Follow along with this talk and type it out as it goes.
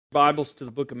Bibles to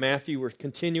the book of Matthew. We're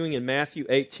continuing in Matthew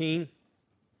 18.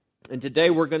 And today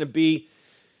we're going to be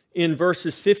in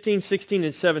verses 15, 16,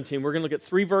 and 17. We're going to look at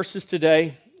 3 verses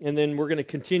today, and then we're going to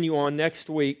continue on next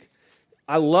week.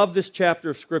 I love this chapter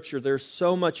of Scripture. There's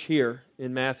so much here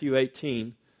in Matthew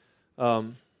 18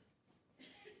 that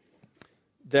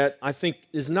I think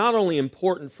is not only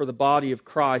important for the body of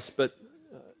Christ, but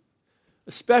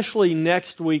especially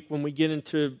next week when we get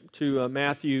into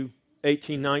Matthew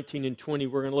 18, 19, and 20,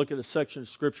 we're going to look at a section of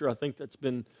Scripture I think that's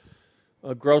been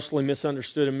grossly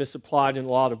misunderstood and misapplied in a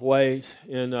lot of ways.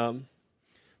 And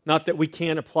not that we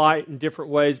can't apply it in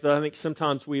different ways, but I think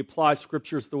sometimes we apply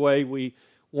Scriptures the way we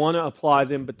want to apply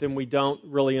them, but then we don't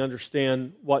really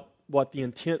understand what the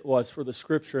intent was for the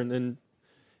Scripture. And then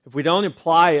if we don't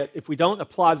apply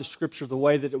the Scripture the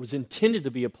way that it was intended to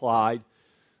be applied,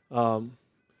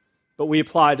 but we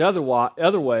apply it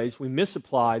other ways, we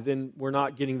misapply, then we're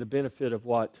not getting the benefit of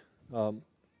what the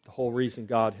whole reason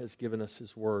God has given us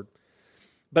His Word.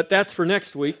 But that's for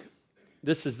next week.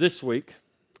 This is this week.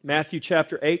 Matthew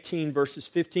chapter 18, verses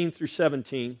 15 through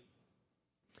 17.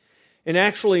 And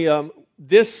actually,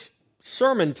 this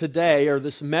sermon today, or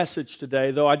this message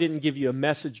today, though I didn't give you a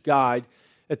message guide,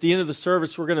 at the end of the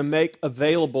service, we're going to make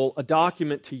available a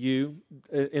document to you.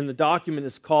 And the document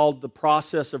is called The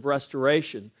Process of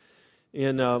Restoration.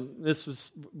 And this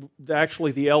was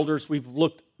actually the elders. We've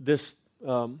looked this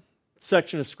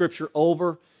section of Scripture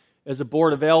over as a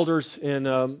board of elders, and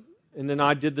then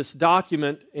I did this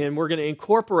document, and we're going to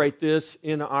incorporate this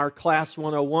in our Class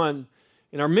 101,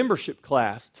 in our membership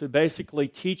class, to basically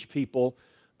teach people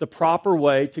the proper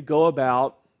way to go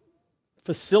about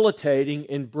facilitating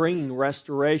and bringing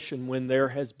restoration when there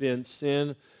has been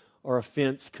sin or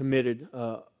offense committed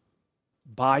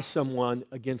by someone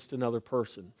against another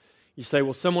person. You say,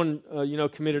 well, someone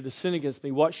committed a sin against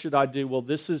me. What should I do? Well,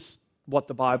 this is what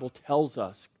the Bible tells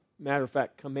us. Matter of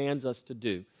fact, commands us to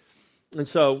do. And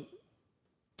so,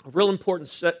 a real important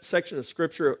section of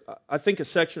Scripture, I think a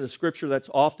section of Scripture that's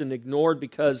often ignored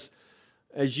because,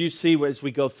 as you see as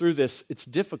we go through this, it's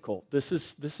difficult. This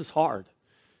is hard.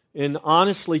 And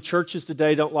honestly, churches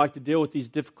today don't like to deal with these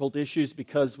difficult issues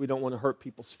because we don't want to hurt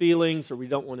people's feelings or we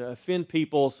don't want to offend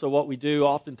people. So what we do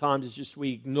oftentimes is just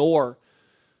we ignore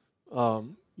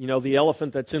the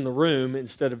elephant that's in the room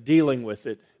instead of dealing with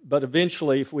it. But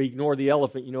eventually, if we ignore the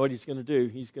elephant, you know what he's going to do?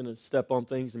 He's going to step on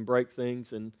things and break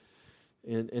things, and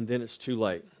then it's too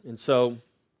late. And so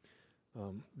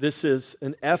this is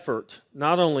an effort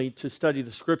not only to study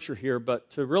the Scripture here, but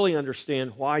to really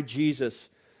understand why Jesus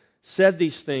said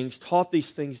these things, taught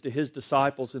these things to His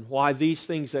disciples, and why these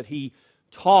things that He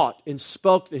taught and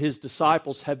spoke to His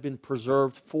disciples have been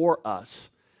preserved for us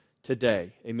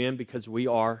today. Amen? Because we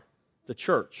are the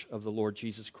church of the Lord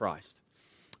Jesus Christ.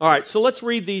 All right, so let's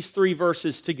read these 3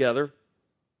 verses together.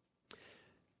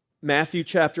 Matthew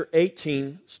chapter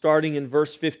 18, starting in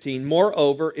verse 15.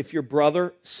 Moreover, if your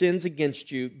brother sins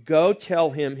against you, go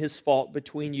tell him his fault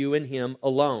between you and him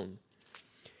alone.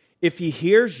 If he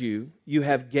hears you, you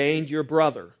have gained your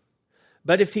brother.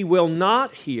 But if he will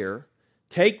not hear,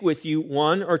 take with you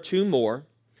 1 or 2 more,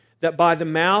 that by the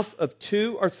mouth of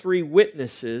 2 or 3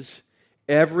 witnesses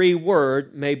every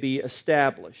word may be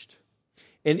established.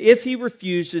 And if he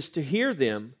refuses to hear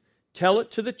them, tell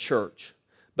it to the church.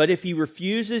 But if he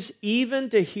refuses even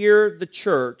to hear the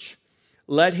church,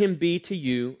 let him be to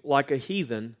you like a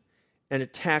heathen and a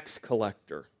tax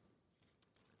collector.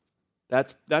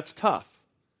 That's tough.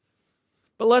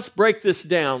 But let's break this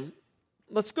down.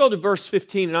 Let's go to verse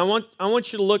 15, and I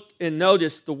want you to look and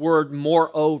notice the word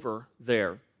moreover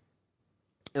there.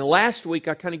 And last week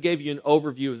I kind of gave you an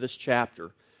overview of this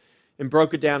chapter and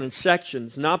broke it down in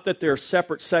sections. Not that they're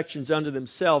separate sections unto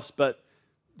themselves, but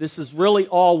this is really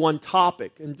all one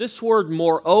topic. And this word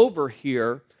moreover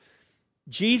here,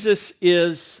 Jesus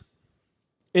is,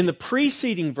 in the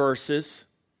preceding verses,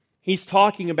 He's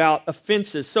talking about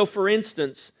offenses. So for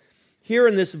instance, here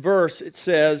in this verse it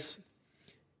says,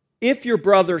 if your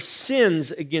brother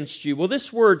sins against you. Well,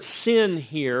 this word sin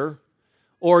here,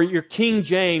 or your King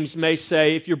James may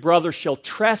say, if your brother shall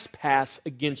trespass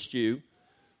against you.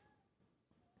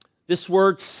 This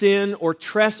word sin or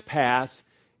trespass,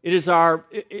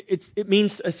 it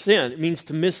means a sin. It means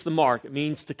to miss the mark. It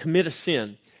means to commit a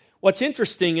sin. What's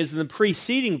interesting is in the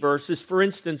preceding verses, for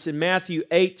instance, in Matthew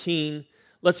 18,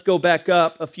 let's go back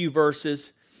up a few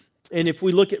verses, and if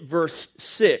we look at verse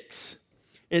 6,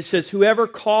 and it says, whoever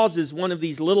causes one of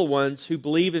these little ones who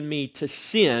believe in me to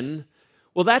sin.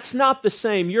 Well, that's not the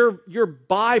same. Your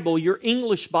Bible, your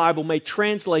English Bible may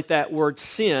translate that word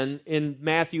sin in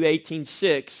Matthew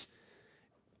 18:6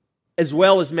 as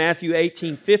well as Matthew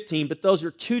 18:15, but those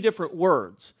are 2 different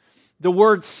words. the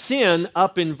word sin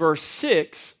up in verse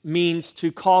 6 means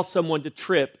to cause someone to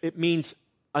trip. It means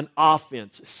an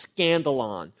offense, a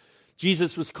scandalon.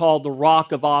 Jesus was called the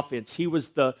rock of offense. He was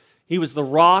the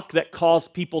rock that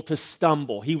caused people to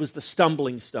stumble. He was the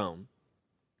stumbling stone.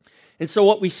 And so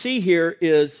what we see here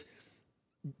is,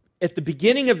 at the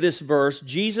beginning of this verse,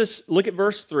 Jesus, look at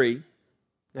verse 3.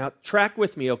 Now, track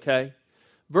with me, okay?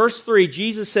 Verse 3,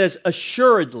 Jesus says,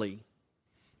 assuredly,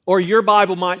 or your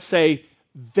Bible might say,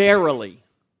 verily.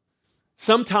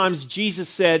 Sometimes Jesus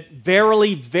said,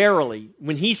 verily, verily.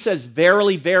 When he says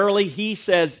verily, verily, he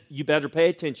says, you better pay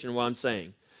attention to what I'm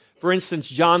saying. For instance,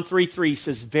 John 3:3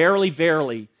 says, verily,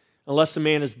 verily, unless a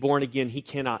man is born again, he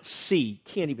can't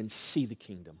even see the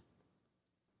kingdom.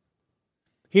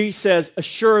 Here he says,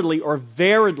 assuredly or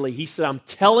verily, he said, I'm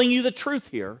telling you the truth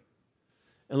here,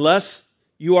 unless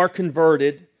you are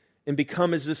converted and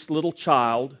become as this little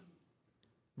child.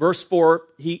 Verse 4,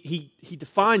 he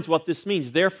defines what this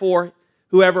means. Therefore,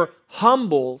 whoever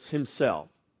humbles himself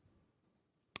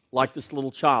like this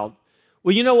little child.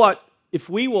 Well, you know what? If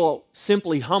we will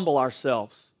simply humble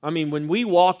ourselves, I mean, when we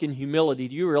walk in humility,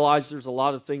 do you realize there's a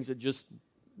lot of things that just,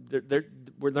 they're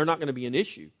not going to be an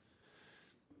issue?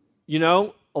 You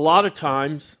know, a lot of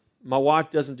times, my wife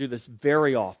doesn't do this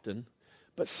very often,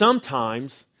 but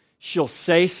sometimes she'll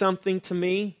say something to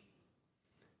me,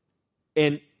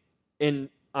 and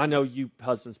I know you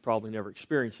husbands probably never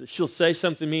experienced this. She'll say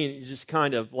something to me, and it's just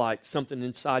kind of like something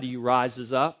inside of you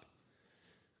rises up.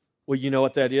 Well, you know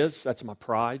what that is? That's my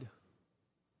pride.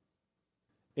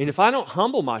 And if I don't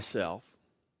humble myself,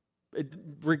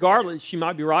 regardless, she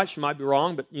might be right, she might be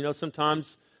wrong, but you know,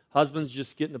 sometimes husbands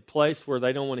just get in a place where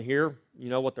they don't want to hear, you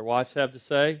know, what their wives have to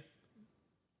say.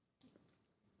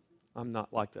 I'm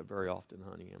not like that very often,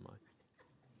 honey, am I?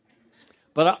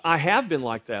 But I have been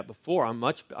like that before.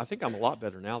 I think I'm a lot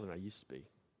better now than I used to be.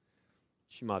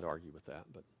 She might argue with that,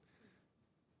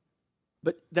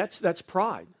 but that's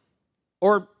pride.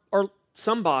 Or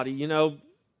somebody, you know,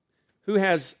 who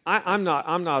has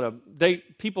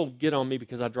people get on me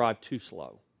because I drive too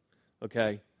slow.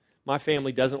 Okay? My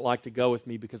family doesn't like to go with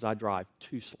me because I drive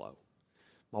too slow.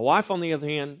 My wife, on the other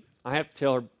hand, I have to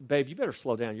tell her, babe, you better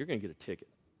slow down. You're going to get a ticket.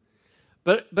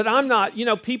 But I'm not, you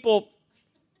know, people,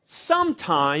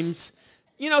 sometimes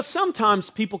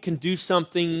people can do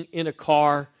something in a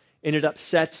car and it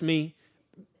upsets me,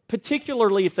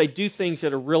 particularly if they do things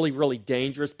that are really, really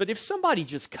dangerous. But if somebody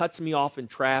just cuts me off in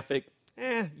traffic,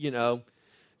 you know,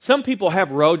 some people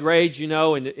have road rage, you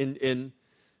know, and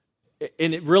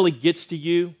it really gets to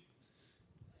you.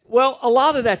 Well, a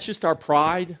lot of that's just our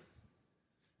pride.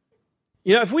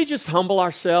 You know, if we just humble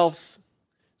ourselves,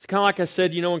 it's kind of like I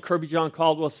said, you know, when Kirby John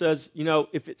Caldwell says, you know,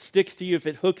 if it sticks to you, if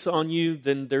it hooks on you,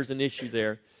 then there's an issue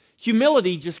there.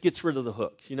 Humility just gets rid of the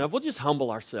hooks. You know, if we'll just humble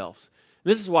ourselves.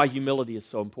 And this is why humility is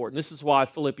so important. This is why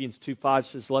Philippians 2:5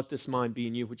 says, let this mind be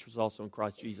in you, which was also in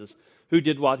Christ Jesus, who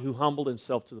did what? Who humbled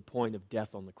himself to the point of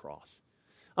death on the cross.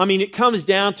 I mean, it comes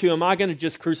down to, am I going to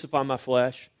just crucify my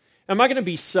flesh? Am I going to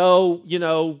be so, you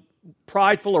know,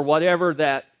 prideful or whatever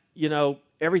that, you know,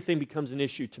 everything becomes an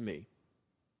issue to me?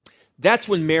 That's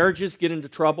when marriages get into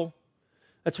trouble.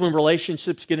 That's when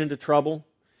relationships get into trouble.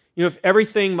 You know, if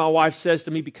everything my wife says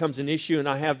to me becomes an issue and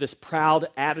I have this proud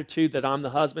attitude that I'm the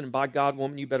husband, and by God,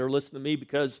 woman, you better listen to me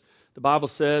because the Bible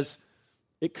says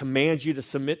it commands you to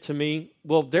submit to me,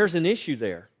 well, there's an issue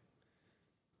there.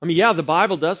 I mean, yeah, the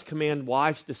Bible does command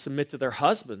wives to submit to their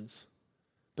husbands,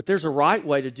 but there's a right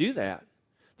way to do that.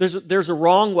 There's a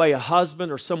wrong way a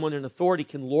husband or someone in authority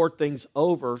can lord things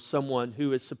over someone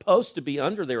who is supposed to be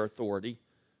under their authority.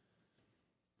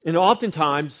 And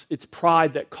oftentimes, it's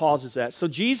pride that causes that. So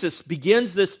Jesus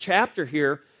begins this chapter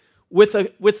here with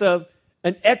an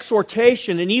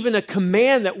exhortation and even a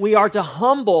command that we are to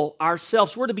humble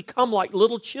ourselves. We're to become like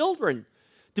little children,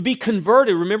 to be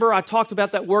converted. Remember, I talked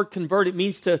about that word convert. It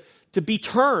means to be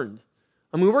turned.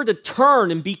 I mean, we're to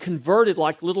turn and be converted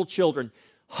like little children,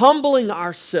 humbling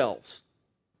ourselves.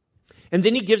 And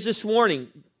then he gives this warning,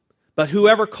 but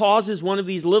whoever causes one of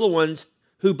these little ones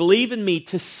who believe in me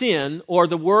to sin, or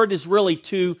the word is really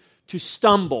to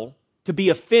stumble, to be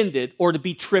offended, or to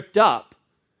be tripped up.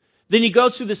 Then he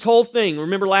goes through this whole thing.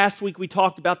 Remember last week we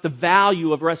talked about the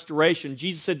value of restoration.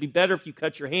 Jesus said, it'd be better if you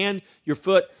cut your hand, your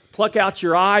foot, pluck out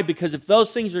your eye, because if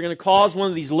those things are going to cause one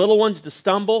of these little ones to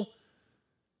stumble,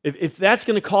 if that's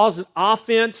going to cause an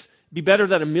offense, it'd be better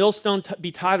that a millstone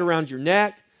be tied around your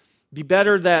neck. It'd be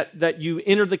better that you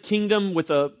enter the kingdom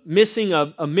with missing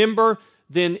a member,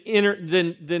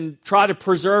 then try to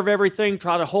preserve everything,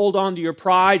 try to hold on to your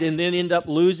pride, and then end up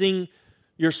losing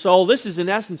your soul. This is in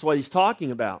essence what he's talking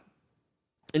about.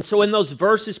 And so in those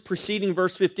verses preceding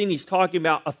verse 15, he's talking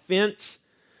about offense.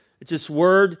 It's this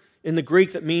word in the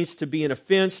Greek that means to be an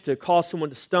offense, to cause someone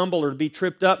to stumble or to be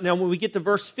tripped up. Now, when we get to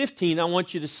verse 15, I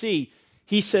want you to see,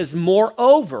 he says,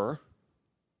 moreover,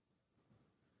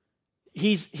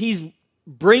 he's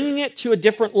bringing it to a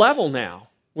different level now.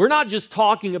 We're not just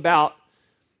talking about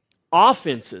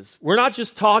offenses. We're not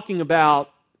just talking about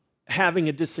having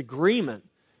a disagreement.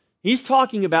 He's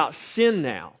talking about sin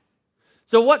now.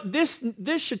 So what this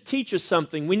should teach us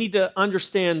something. We need to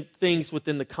understand things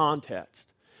within the context.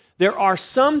 There are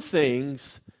some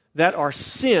things that are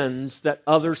sins that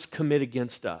others commit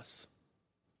against us.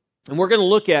 And we're going to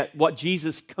look at what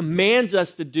Jesus commands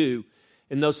us to do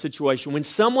in those situations. When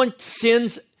someone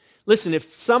sins, listen,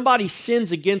 if somebody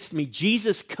sins against me,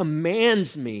 Jesus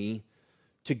commands me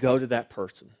to go to that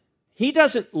person. He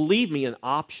doesn't leave me an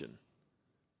option.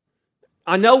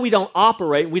 I know we don't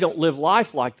operate, we don't live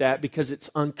life like that because it's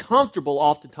uncomfortable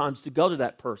oftentimes to go to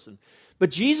that person. But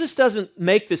Jesus doesn't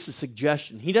make this a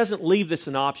suggestion. He doesn't leave this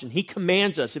an option. He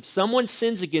commands us, if someone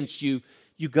sins against you,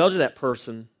 you go to that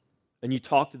person and you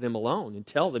talk to them alone and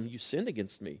tell them you sinned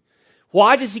against me.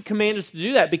 Why does he command us to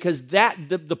do that? Because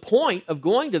the point of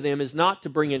going to them is not to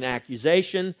bring an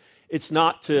accusation. It's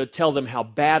not to tell them how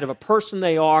bad of a person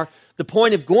they are. The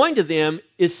point of going to them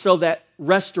is so that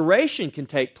restoration can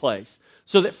take place,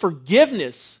 so that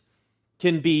forgiveness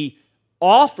can be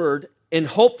offered and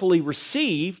hopefully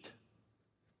received,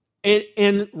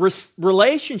 and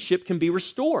relationship can be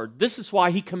restored. This is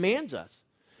why he commands us.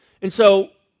 And so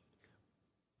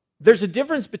there's a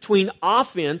difference between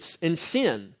offense and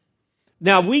sin.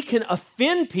 Now, we can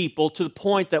offend people to the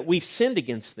point that we've sinned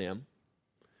against them,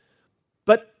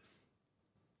 but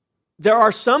there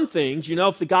are some things,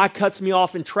 if the guy cuts me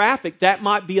off in traffic, that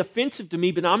might be offensive to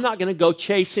me, but I'm not going to go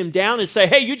chase him down and say,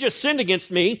 hey, you just sinned against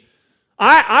me.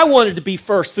 I wanted to be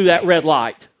first through that red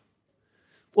light.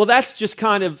 Well, that's just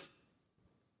kind of,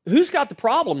 who's got the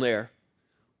problem there?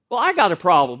 Well, I got a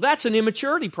problem. That's an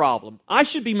immaturity problem. I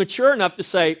should be mature enough to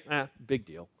say, big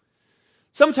deal.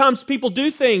 Sometimes people do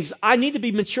things. I need to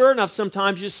be mature enough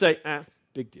sometimes just say,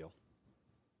 big deal.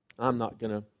 I'm not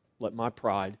going to let my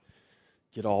pride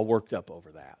get all worked up over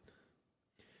that.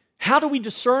 How do we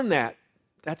discern that?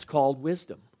 That's called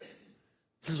wisdom.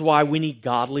 This is why we need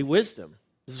godly wisdom.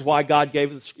 This is why God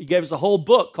gave us a whole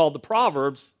book called the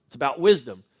Proverbs. It's about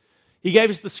wisdom. He gave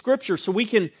us the scripture so we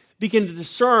can begin to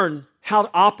discern how to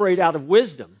operate out of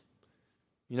wisdom.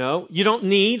 You don't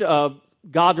need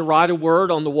God to write a word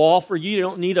on the wall for you. You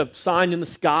don't need a sign in the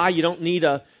sky. You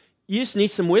just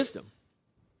need some wisdom.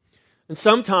 And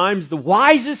sometimes the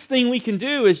wisest thing we can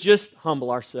do is just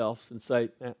humble ourselves and say,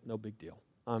 no big deal.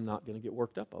 I'm not going to get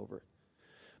worked up over it.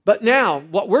 But now,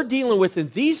 what we're dealing with in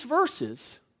these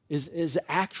verses is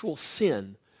actual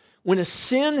sin. When a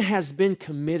sin has been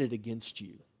committed against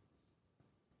you,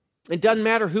 it doesn't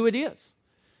matter who it is.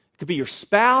 It could be your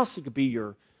spouse, it could be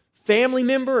your family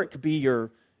member, it could be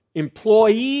your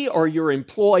employee or your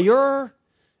employer,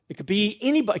 it could be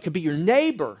anybody, it could be your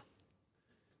neighbor.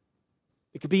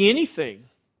 It could be anything.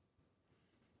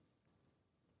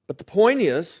 But the point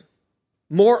is,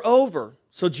 moreover,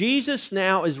 so Jesus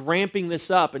now is ramping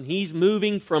this up and he's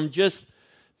moving from just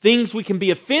things we can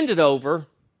be offended over.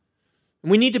 And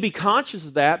we need to be conscious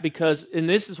of that because, and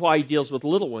this is why he deals with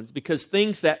little ones, because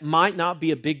things that might not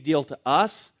be a big deal to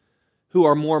us who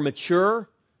are more mature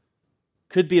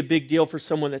could be a big deal for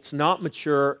someone that's not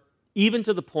mature, even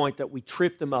to the point that we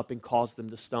trip them up and cause them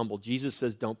to stumble. Jesus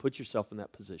says, don't put yourself in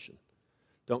that position.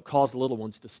 Don't cause the little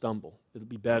ones to stumble. It'll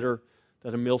be better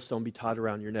that a millstone be tied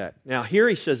around your neck. Now here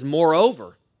he says,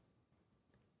 moreover,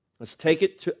 let's take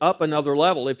it up another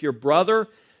level. If your brother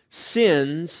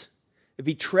sins, if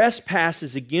he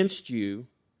trespasses against you,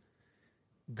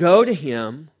 go to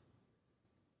him,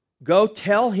 go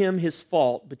tell him his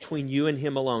fault between you and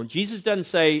him alone. Jesus doesn't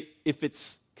say if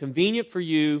it's convenient for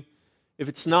you, if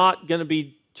it's not going to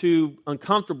be too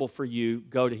uncomfortable for you,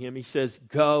 go to him. He says,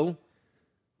 go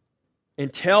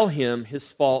and tell him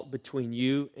his fault between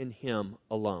you and him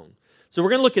alone. So we're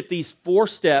going to look at these 4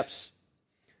 steps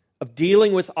of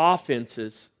dealing with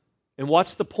offenses. And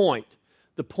what's the point?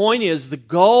 The point is the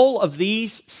goal of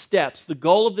these steps, the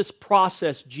goal of this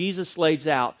process Jesus lays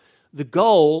out, the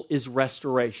goal is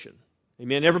restoration.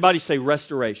 Amen? Everybody say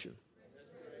restoration.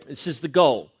 This is the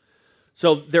goal.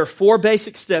 So there are 4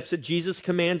 basic steps that Jesus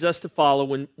commands us to follow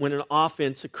when an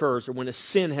offense occurs or when a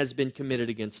sin has been committed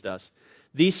against us.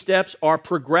 These steps are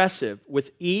progressive,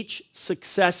 with each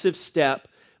successive step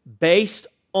based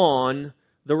on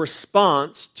the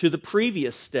response to the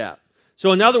previous step.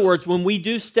 So in other words, when we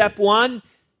do step 1,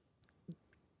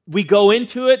 we go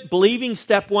into it believing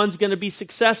step one's going to be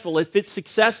successful. If it's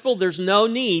successful, there's no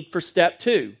need for step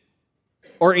two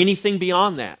or anything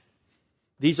beyond that.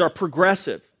 These are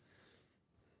progressive,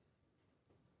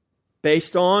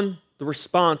 based on the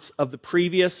response of the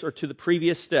previous or to the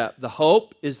previous step. The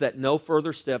hope is that no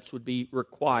further steps would be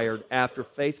required after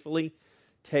faithfully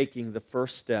taking the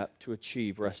first step to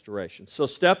achieve restoration. So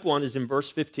step one is in verse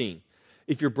 15.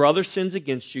 If your brother sins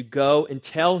against you, go and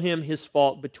tell him his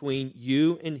fault between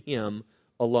you and him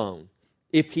alone.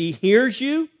 If he hears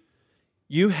you,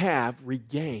 you have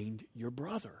regained your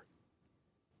brother.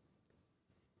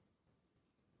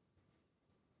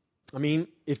 I mean,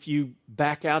 if you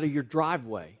back out of your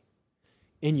driveway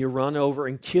and you run over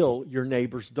and kill your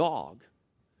neighbor's dog,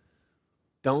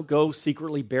 don't go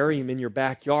secretly bury him in your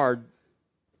backyard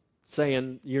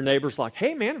saying, your neighbor's like,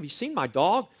 hey man, have you seen my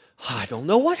dog? I don't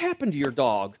know what happened to your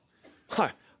dog.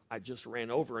 I just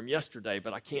ran over him yesterday,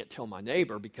 but I can't tell my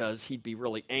neighbor because he'd be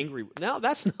really angry. No,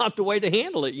 that's not the way to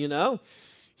handle it, you know.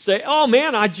 Say, oh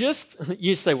man,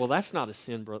 you say, well, that's not a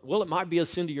sin, brother. Well, it might be a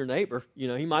sin to your neighbor. You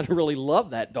know, he might have really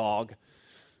loved that dog.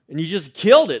 And you just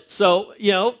killed it. So,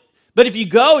 you know, but if you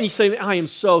go and you say, I am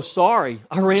so sorry,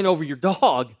 I ran over your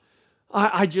dog.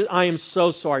 I am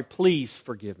so sorry. Please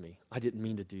forgive me. I didn't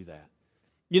mean to do that.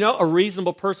 You know, a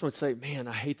reasonable person would say, man,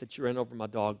 I hate that you ran over my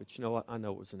dog, but you know what? I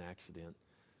know it was an accident.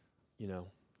 You know,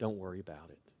 don't worry about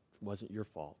it. It wasn't your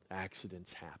fault.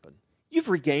 Accidents happen. You've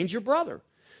regained your brother.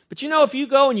 But you know, if you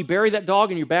go and you bury that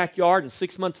dog in your backyard and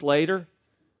 6 months later,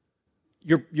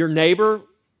 your neighbor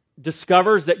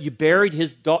discovers that you buried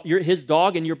his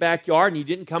dog in your backyard and you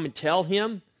didn't come and tell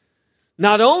him,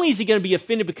 not only is he going to be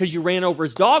offended because you ran over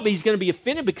his dog, but he's going to be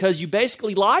offended because you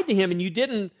basically lied to him and you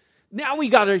didn't. Now we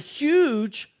got a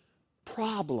huge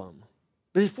problem.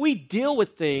 But if we deal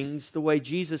with things the way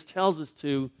Jesus tells us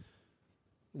to,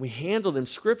 we handle them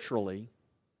scripturally,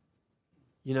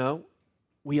 you know,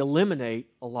 we eliminate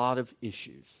a lot of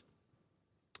issues.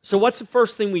 So what's the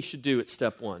first thing we should do at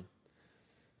step one?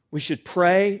 We should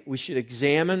pray, we should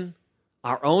examine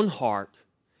our own heart,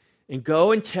 and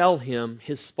go and tell him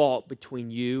his fault between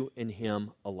you and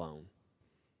him alone.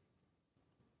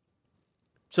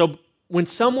 So when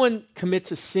someone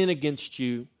commits a sin against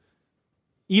you,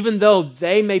 even though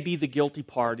they may be the guilty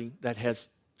party that has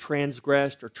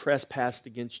transgressed or trespassed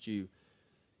against you,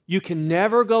 you can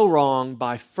never go wrong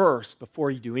by first, before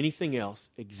you do anything else,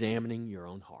 examining your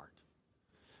own heart.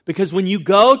 Because when you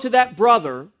go to that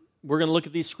brother, we're going to look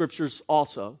at these scriptures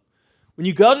also. When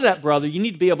you go to that brother, you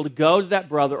need to be able to go to that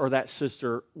brother or that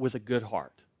sister with a good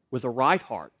heart, with a right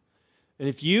heart. And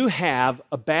if you have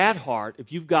a bad heart,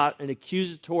 if you've got an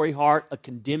accusatory heart, a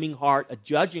condemning heart, a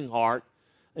judging heart,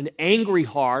 an angry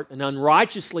heart, an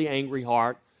unrighteously angry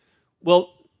heart,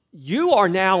 well, you are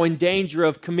now in danger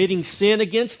of committing sin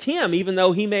against him, even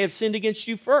though he may have sinned against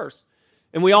you first.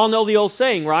 And we all know the old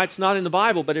saying, right? It's not in the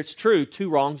Bible, but it's true. 2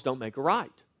 wrongs don't make a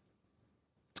right.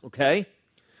 Okay?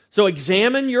 So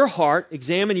examine your heart,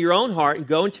 examine your own heart, and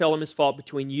go and tell him his fault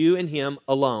between you and him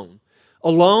alone.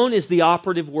 Alone is the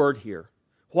operative word here.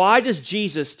 Why does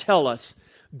Jesus tell us,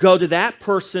 go to that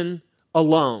person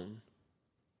alone?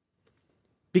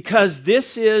 Because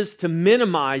this is to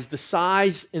minimize the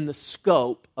size and the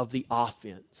scope of the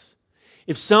offense.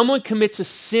 If someone commits a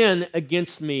sin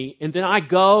against me, and then I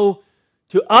go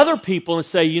to other people and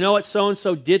say, you know what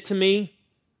so-and-so did to me?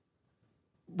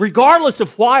 Regardless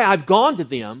of why I've gone to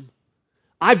them,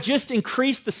 I've just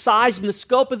increased the size and the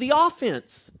scope of the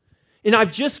offense. And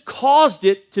I've just caused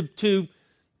it to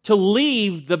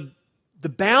leave the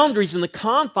boundaries and the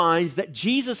confines that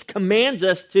Jesus commands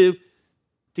us to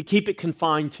keep it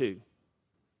confined to.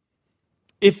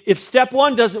 If step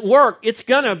one doesn't work, it's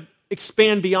going to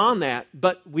expand beyond that,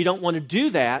 but we don't want to do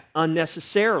that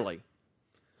unnecessarily.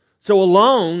 So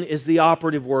alone is the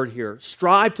operative word here.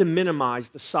 Strive to minimize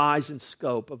the size and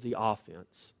scope of the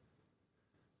offense.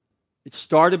 It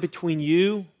started between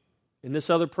you and this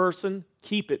other person.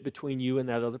 Keep it between you and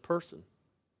that other person.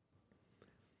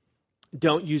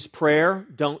 Don't use prayer.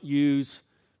 Don't use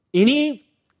any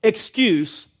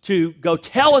excuse to go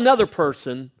tell another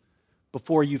person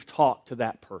before you've talked to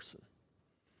that person.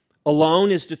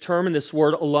 Alone is determined, this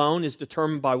word alone is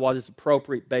determined by what is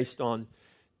appropriate based on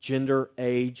gender,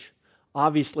 age.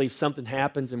 Obviously, if something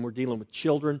happens and we're dealing with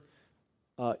children,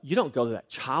 you don't go to that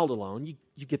child alone.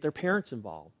 You get their parents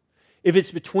involved. If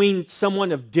it's between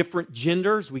someone of different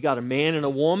genders, we got a man and a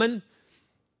woman,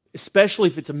 especially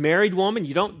if it's a married woman,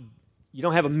 you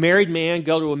don't have a married man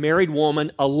go to a married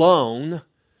woman alone.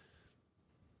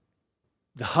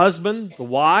 The husband, the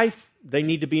wife, they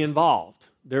need to be involved.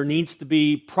 There needs to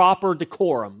be proper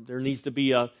decorum. There needs to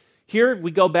be here we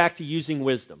go back to using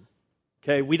wisdom.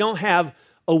 Okay, we don't have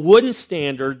a wooden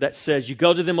standard that says you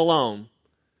go to them alone.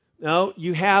 No,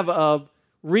 you have a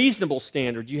reasonable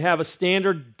standard. You have a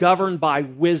standard governed by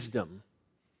wisdom.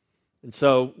 And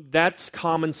so that's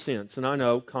common sense. And I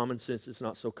know common sense is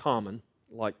not so common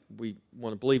like we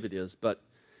want to believe it is, but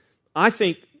I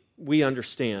think we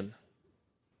understand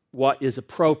what is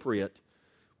appropriate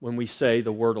when we say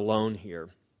the word alone here.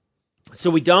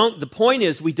 So the point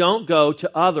is we don't go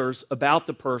to others about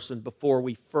the person before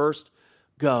we first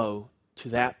go to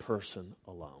that person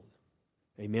alone.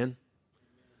 Amen?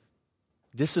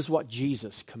 This is what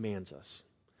Jesus commands us.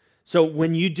 So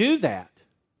when you do that,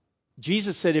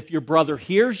 Jesus said if your brother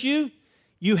hears you,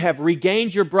 you have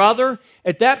regained your brother.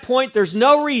 At that point, there's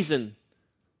no reason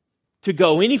to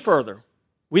go any further.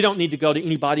 We don't need to go to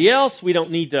anybody else. We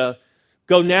don't need to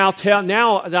go now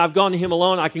that I've gone to him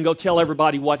alone, I can go tell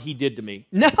everybody what he did to me.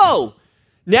 No!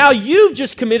 Now you've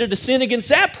just committed a sin against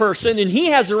that person, and he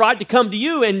has the right to come to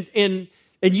you, and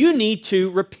you need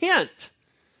to repent.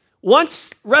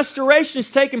 Once restoration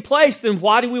has taken place, then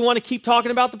why do we want to keep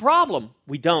talking about the problem?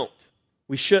 We don't.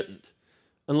 We shouldn't.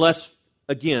 Unless,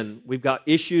 again, we've got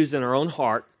issues in our own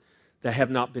heart that have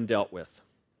not been dealt with.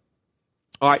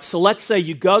 All right, so let's say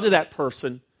you go to that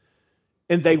person,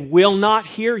 and they will not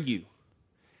hear you.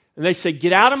 And they say,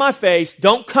 get out of my face.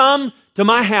 Don't come to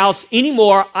my house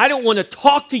anymore. I don't want to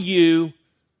talk to you.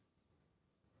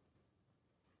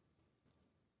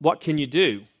 What can you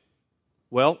do?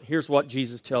 Well, here's what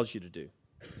Jesus tells you to do.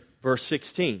 Verse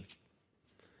 16.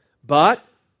 But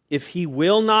if he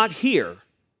will not hear,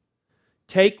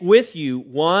 take with you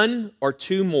one or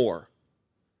two more,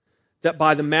 that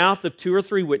by the mouth of 2 or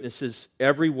 3 witnesses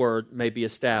every word may be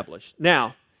established.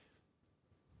 Now,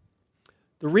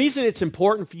 the reason it's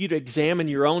important for you to examine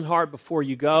your own heart before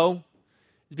you go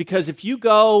is because if you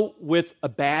go with a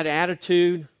bad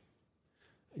attitude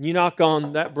and you knock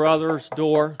on that brother's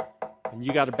door and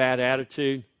you got a bad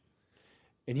attitude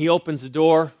and he opens the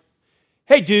door,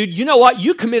 hey dude, you know what?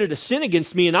 You committed a sin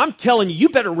against me and I'm telling you, you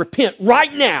better repent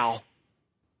right now.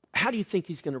 How do you think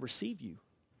he's going to receive you?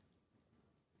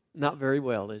 Not very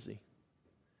well, is he?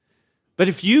 But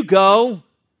if you go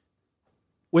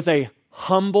with a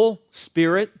humble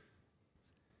spirit.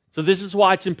 So this is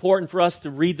why it's important for us to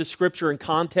read the Scripture in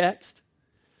context,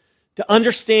 to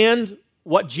understand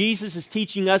what Jesus is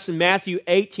teaching us in Matthew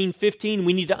 18:15.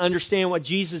 We need to understand what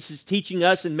Jesus is teaching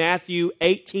us in Matthew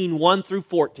 18:1 through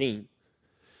 14.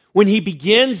 When he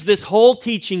begins this whole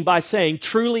teaching by saying,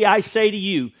 truly I say to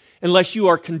you, unless you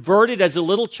are converted as a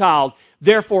little child,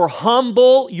 therefore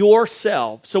humble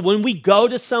yourself. So when we go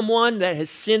to someone that has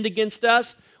sinned against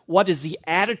us, what is the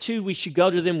attitude we should go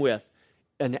to them with?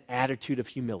 An attitude of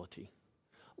humility,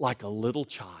 like a little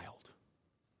child.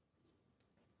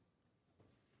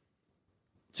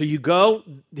 So you go,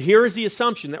 here is the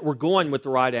assumption that we're going with the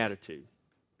right attitude.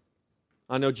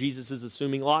 I know Jesus is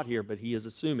assuming a lot here, but he is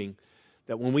assuming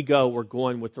that when we go, we're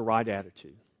going with the right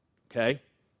attitude. Okay?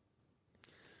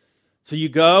 So you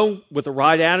go with the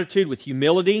right attitude, with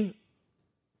humility.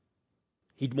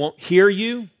 He won't hear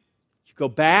you. You go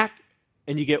back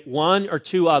and you get 1 or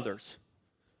 2 others.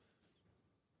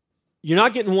 You're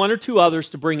not getting 1 or 2 others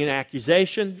to bring an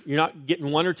accusation. You're not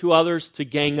getting 1 or 2 others to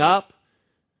gang up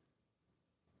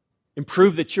and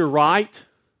prove that you're right.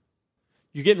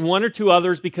 You're getting 1 or 2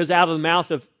 others because out of the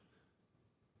mouth of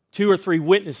 2 or 3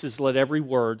 witnesses, let every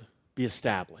word be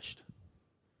established.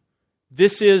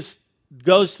 This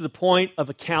goes to the point of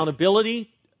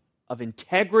accountability, of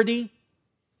integrity.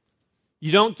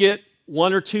 You don't get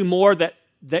 1 or 2 more that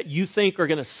you think are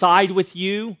going to side with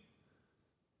you.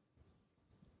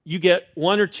 You get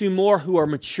 1 or 2 more who are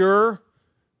mature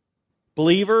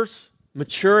believers,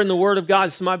 mature in the Word of God.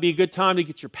 This might be a good time to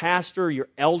get your pastor or your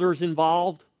elders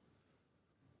involved.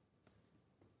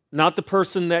 Not the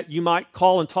person that you might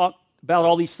call and talk about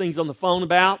all these things on the phone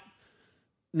about.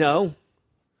 No.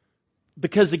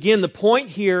 Because again, the point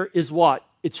here is what?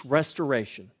 It's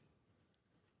restoration.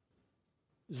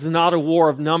 This is not a war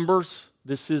of numbers.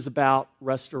 This is about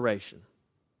restoration.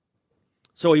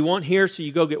 So he won't hear, so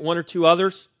you go get 1 or 2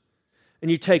 others, and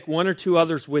you take 1 or 2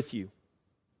 others with you,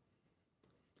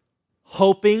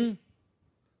 hoping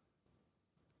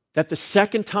that the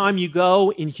second time you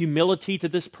go in humility to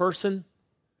this person,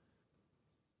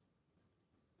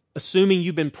 assuming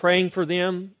you've been praying for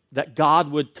them, that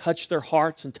God would touch their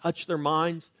hearts and touch their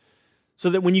minds, so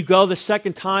that when you go the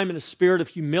second time in a spirit of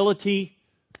humility,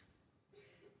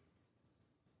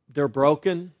 they're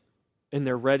broken and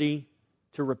they're ready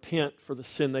to repent for the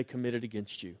sin they committed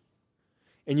against you.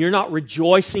 And you're not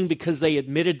rejoicing because they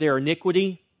admitted their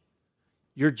iniquity.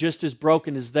 You're just as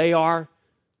broken as they are.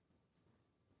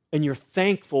 And you're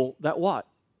thankful that what?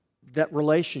 that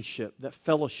relationship, that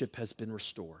fellowship has been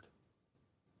restored.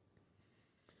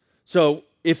 So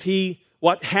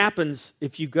what happens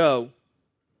if you go,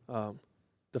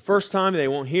 the first time they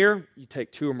won't hear, you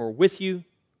take 2 or more with you.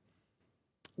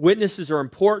 Witnesses are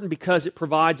important because it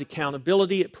provides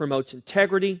accountability, it promotes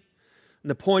integrity. And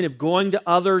the point of going to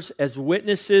others as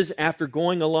witnesses after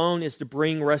going alone is to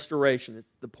bring restoration.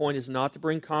 The point is not to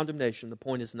bring condemnation. The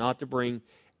point is not to bring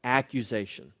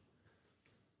accusation.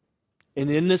 And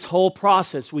in this whole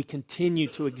process, we continue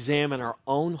to examine our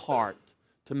own heart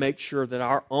to make sure that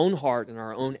our own heart and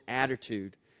our own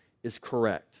attitude is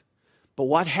correct. But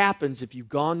what happens if you've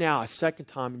gone now a second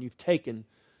time and you've taken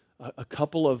a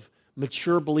couple of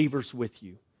mature believers with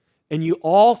you, and you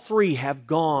all three have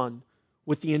gone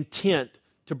with the intent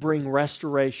to bring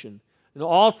restoration, and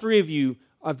all three of you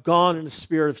have gone in a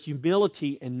spirit of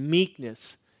humility and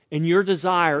meekness, and your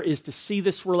desire is to see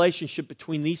this relationship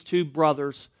between these two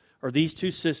brothers or these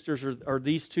two sisters or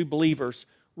these two believers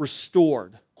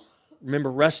restored.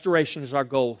 Remember, restoration is our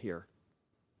goal here.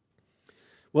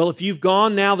 Well, if you've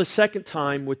gone now the second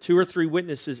time with 2 or 3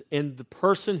 witnesses and the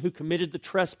person who committed the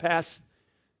trespass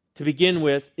to begin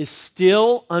with is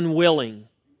still unwilling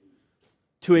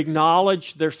to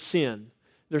acknowledge their sin,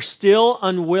 they're still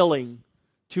unwilling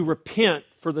to repent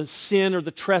for the sin or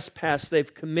the trespass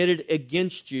they've committed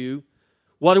against you,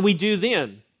 what do we do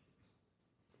then?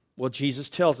 Well, Jesus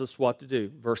tells us what to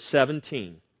do. Verse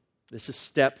 17. This is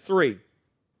step 3.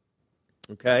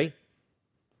 Okay?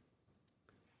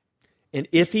 And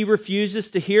if he refuses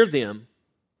to hear them,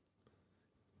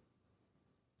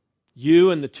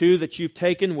 you and the 2 that you've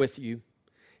taken with you,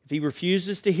 if he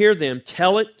refuses to hear them,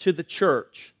 tell it to the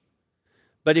church.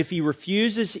 But if he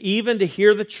refuses even to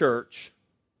hear the church,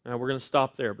 now we're going to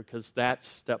stop there because that's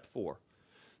step 4.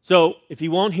 So if he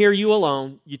won't hear you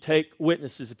alone, you take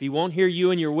witnesses. If he won't hear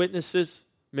you and your witnesses,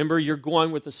 remember you're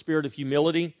going with a spirit of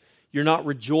humility. You're not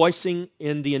rejoicing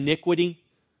in the iniquity.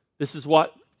 This is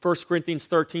what 1 Corinthians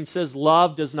 13 says,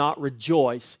 love does not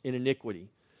rejoice in iniquity.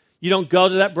 You don't go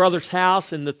to that brother's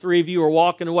house and the 3 of you are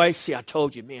walking away. See, I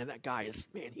told you, man, that guy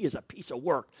he is a piece of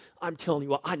work. I'm telling you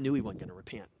what, I knew he wasn't going to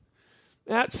repent.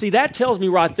 That tells me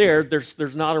right there,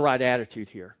 there's not a right attitude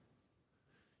here.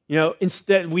 You know,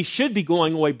 instead, we should be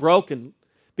going away broken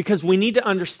because we need to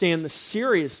understand the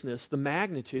seriousness, the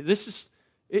magnitude.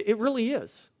 It really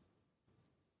is.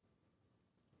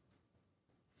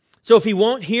 So if he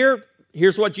won't hear,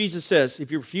 here's what Jesus says. If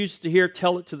he refuses to hear,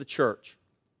 tell it to the church.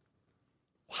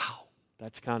 Wow,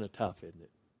 that's kind of tough, isn't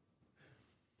it?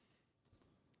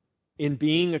 In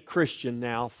being a Christian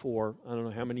now for, I don't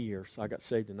know how many years, I got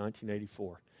saved in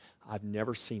 1984, I've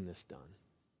never seen this done.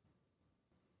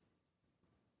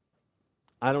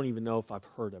 I don't even know if I've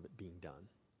heard of it being done.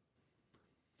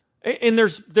 And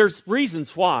there's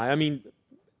reasons why. I mean,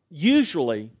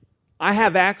 usually, I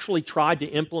have actually tried to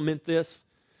implement this.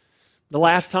 The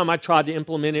last time I tried to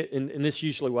implement it, and this is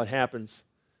usually what happens,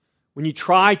 when you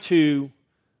try to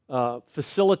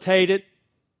facilitate it,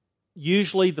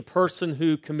 usually the person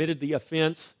who committed the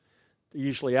offense, they're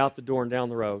usually out the door and down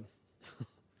the road.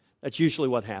 That's usually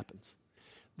what happens.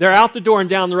 They're out the door and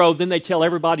down the road, then they tell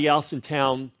everybody else in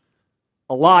town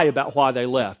a lie about why they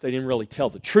left. They didn't really tell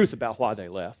the truth about why they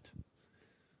left.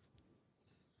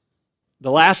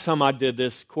 The last time I did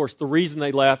this, of course, the reason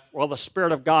they left, well, the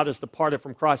Spirit of God has departed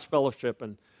from Christ's fellowship.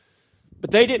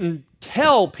 But they didn't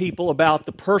tell people about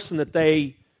the person that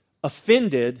they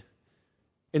offended,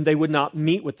 and they would not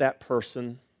meet with that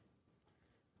person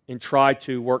and try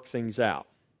to work things out.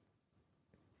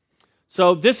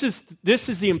 So this is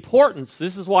the importance.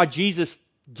 This is why Jesus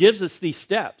gives us these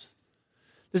steps.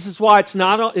 This is why it's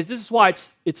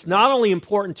not only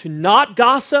important to not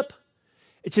gossip,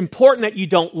 it's important that you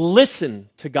don't listen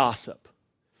to gossip.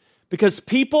 Because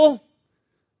people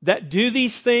that do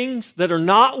these things, that are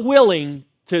not willing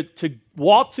to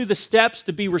walk through the steps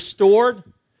to be restored,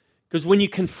 because when you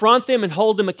confront them and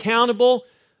hold them accountable,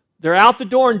 they're out the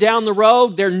door and down the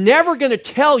road. They're never going to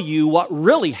tell you what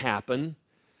really happened.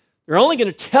 They're only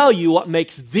going to tell you what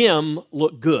makes them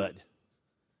look good.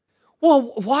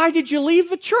 Well, why did you leave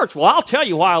the church? Well, I'll tell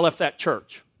you why I left that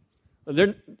church.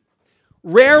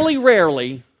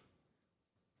 Rarely,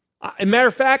 as a matter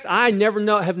of fact, I never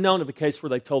have known of a case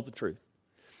where they told the truth.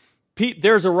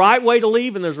 There's a right way to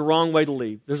leave and there's a wrong way to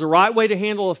leave. There's a right way to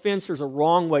handle offense, there's a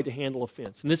wrong way to handle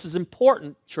offense. And this is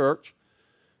important, church.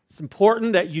 It's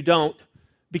important that you don't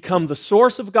become the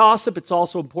source of gossip. It's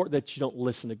also important that you don't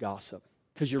listen to gossip,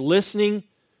 because you're listening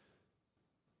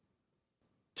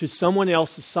to someone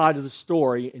else's side of the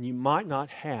story and you might not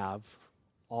have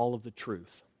all of the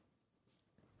truth.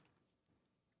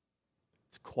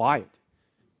 It's quiet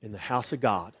in the house of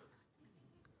God.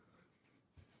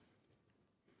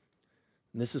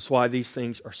 And this is why these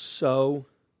things are so,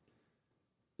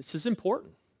 this is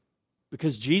important.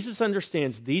 Because Jesus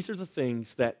understands these are the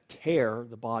things that tear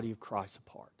the body of Christ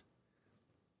apart.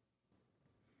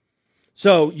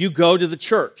 So you go to the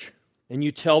church and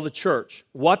you tell the church,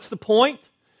 what's the point?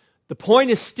 The point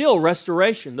is still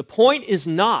restoration. The point is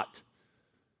not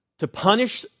to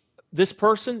punish this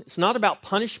person. It's not about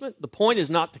punishment. The point is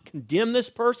not to condemn this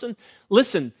person.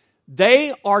 Listen,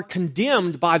 they are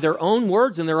condemned by their own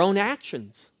words and their own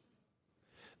actions.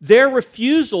 Their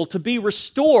refusal to be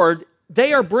restored,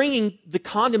 they are bringing the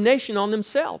condemnation on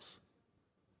themselves.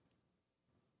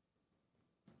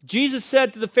 Jesus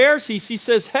said to the Pharisees, he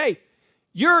says, hey,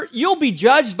 you'll be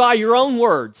judged by your own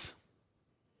words.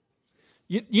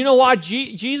 You know why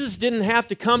Jesus didn't have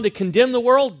to come to condemn the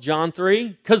world? John 3,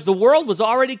 because the world was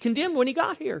already condemned when he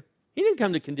got here. He didn't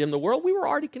come to condemn the world. We were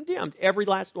already condemned, every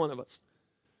last one of us.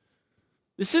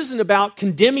 This isn't about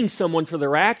condemning someone for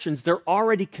their actions. They're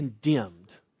already condemned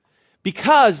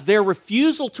because their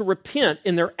refusal to repent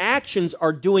and their actions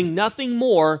are doing nothing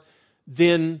more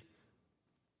than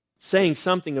saying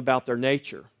something about their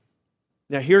nature.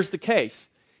 Now, here's the case.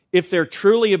 If they're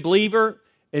truly a believer,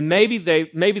 and maybe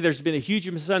there's been a huge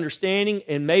misunderstanding,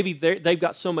 and maybe they've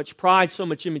got so much pride, so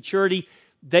much immaturity,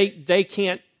 they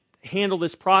can't handle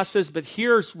this process. But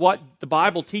here's what the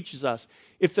Bible teaches us.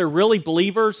 If they're really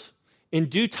believers, in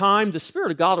due time, the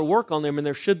Spirit of God will work on them, and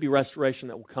there should be restoration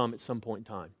that will come at some point in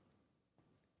time.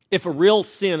 If a real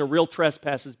sin, a real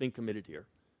trespass has been committed here.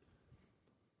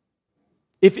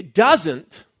 If it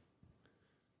doesn't,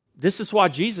 this is why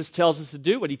Jesus tells us to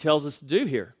do what he tells us to do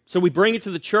here. So we bring it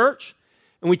to the church,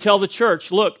 and we tell the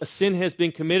church, look, a sin has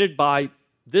been committed by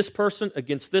this person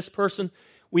against this person.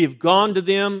 We have gone to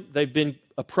them. They've been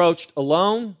approached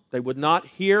alone. They would not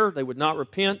hear. They would not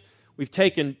repent. We've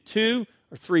taken 2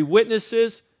 or 3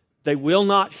 witnesses. They will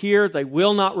not hear. They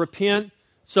will not repent.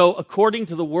 So according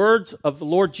to the words of the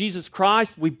Lord Jesus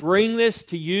Christ, we bring this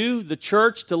to you, the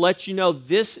church, to let you know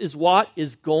this is what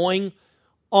is going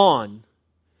on.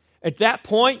 At that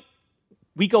point,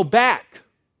 we go back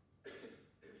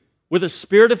with a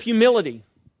spirit of humility.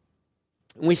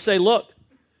 And we say, look,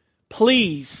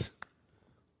 please,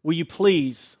 will you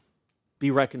please be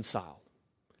reconciled?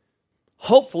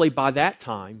 Hopefully by that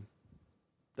time,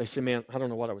 they say, man, I don't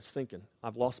know what I was thinking.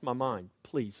 I've lost my mind.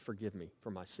 Please forgive me for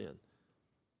my sin.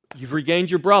 You've regained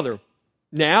your brother.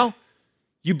 Now,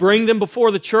 you bring them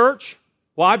before the church.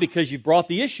 Why? Because you brought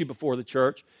the issue before the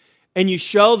church, and you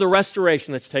show the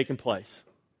restoration that's taken place.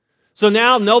 So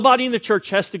now nobody in the church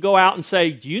has to go out and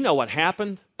say, do you know what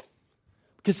happened?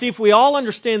 Because see, if we all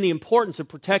understand the importance of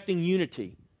protecting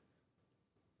unity,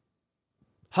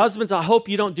 husbands, I hope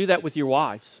you don't do that with your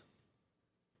wives.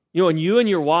 You know, when you and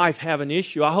your wife have an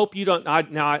issue, I hope you don't.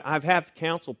 I've had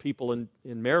counseled people in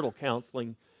marital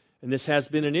counseling, and this has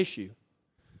been an issue.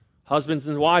 Husbands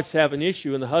and wives have an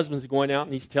issue, and the husband's going out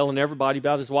and he's telling everybody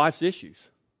about his wife's issues.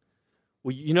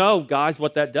 Well, you know, guys,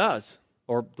 what that does.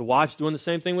 Or the wife's doing the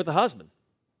same thing with the husband.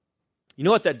 You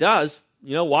know what that does?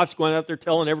 You know, wife's going out there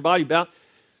telling everybody about,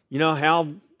 you know, how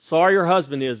sorry her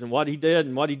husband is and what he did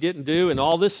and what he didn't do and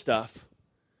all this stuff.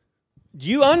 Do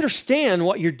you understand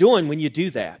what you're doing when you do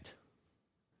that?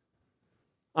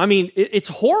 I mean, it's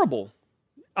horrible.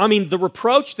 I mean, the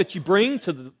reproach that you bring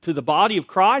to the body of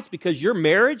Christ, because your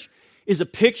marriage is a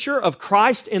picture of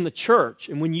Christ and the church.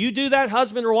 And when you do that,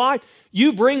 husband or wife,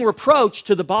 you bring reproach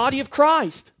to the body of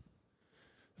Christ.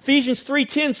 Ephesians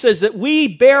 3:10 says that we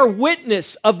bear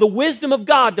witness of the wisdom of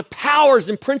God to powers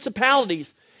and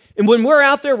principalities. And when we're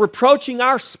out there reproaching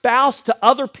our spouse to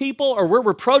other people, or we're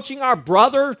reproaching our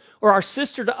brother or our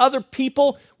sister to other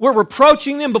people, we're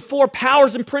reproaching them before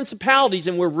powers and principalities,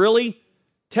 and we're really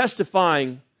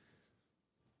testifying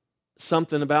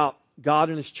something about God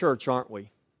and His church, aren't we?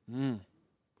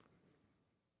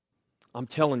 I'm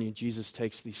telling you, Jesus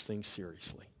takes these things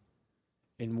seriously.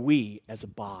 And we, as a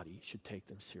body, should take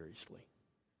them seriously.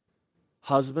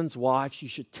 Husbands, wives, you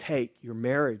should take your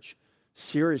marriage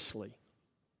seriously.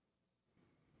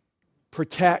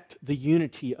 Protect the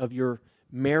unity of your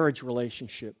marriage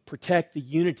relationship. Protect the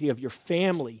unity of your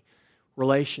family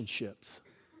relationships.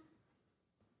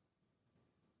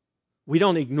 We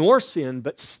don't ignore sin,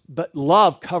 but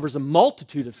love covers a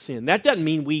multitude of sin. That doesn't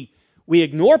mean we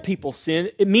ignore people's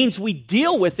sin. It means we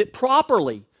deal with it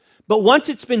properly. But once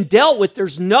it's been dealt with,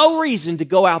 there's no reason to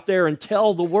go out there and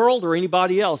tell the world or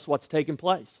anybody else what's taken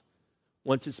place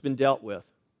once it's been dealt with.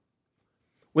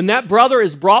 When that brother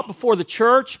is brought before the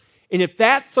church, and if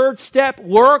that third step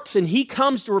works and he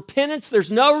comes to repentance,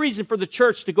 there's no reason for the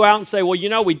church to go out and say, well, you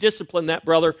know, we disciplined that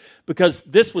brother because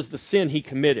this was the sin he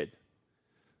committed.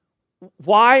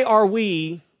 Why are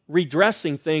we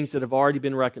redressing things that have already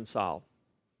been reconciled.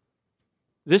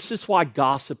 This is why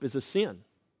gossip is a sin.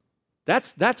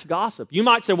 That's gossip. You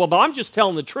might say, well, but I'm just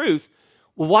telling the truth.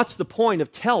 Well, what's the point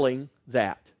of telling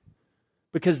that?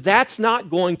 Because that's not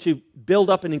going to build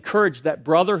up and encourage that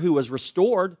brother who was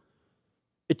restored.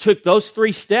 It took those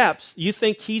 3 steps. You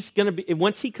think he's going to be,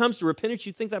 once he comes to repentance,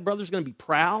 you think that brother's going to be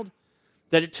proud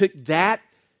that it took that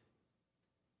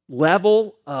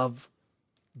level of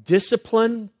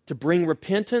discipline to bring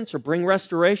repentance or bring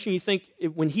restoration? You think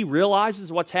when he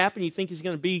realizes what's happened, you think he's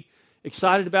going to be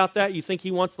excited about that? You think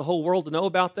he wants the whole world to know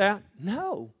about that?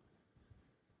 No.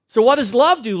 So what does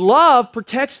love do? Love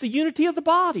protects the unity of the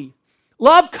body.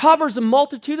 Love covers a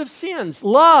multitude of sins.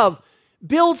 Love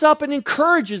builds up and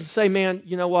encourages and say, man,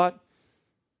 you know what?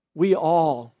 We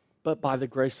all, but by the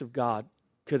grace of God,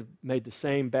 could have made the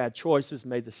same bad choices,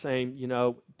 made the same,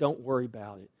 don't worry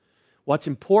about it. What's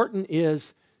important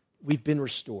is we've been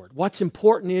restored. What's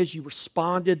important is you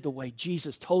responded the way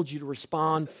Jesus told you to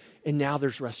respond, and now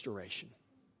there's restoration.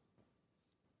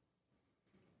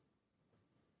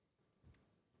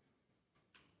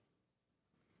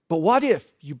 But what if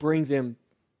you bring them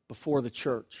before the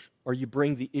church, or you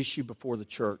bring the issue before the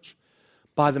church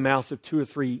by the mouth of 2 or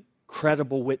 3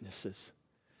 credible witnesses?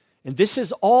 And this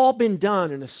has all been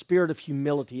done in a spirit of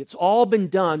humility. It's all been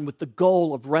done with the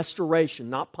goal of restoration,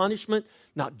 not punishment,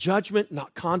 not judgment,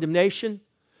 not condemnation.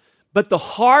 But the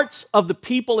hearts of the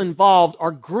people involved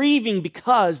are grieving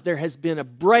because there has been a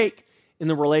break in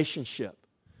the relationship.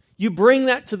 You bring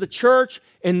that to the church,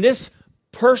 and this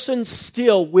person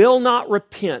still will not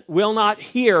repent, will not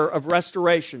hear of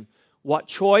restoration. What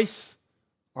choice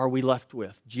are we left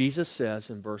with? Jesus says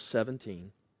in verse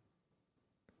 17,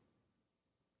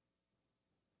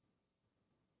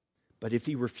 but if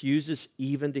he refuses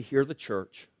even to hear the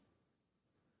church,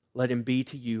 let him be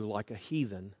to you like a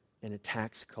heathen and a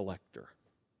tax collector.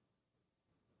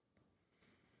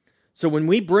 So when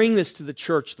we bring this to the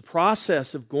church, the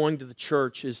process of going to the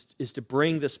church is to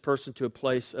bring this person to a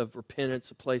place of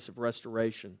repentance, a place of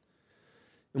restoration.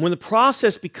 And when the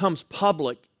process becomes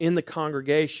public in the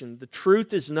congregation, the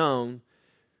truth is known,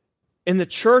 and the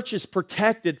church is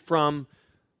protected from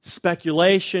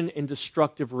speculation and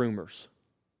destructive rumors.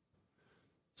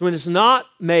 So when it's not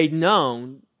made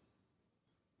known,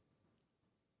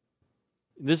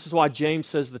 this is why James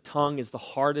says the tongue is the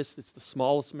hardest, it's the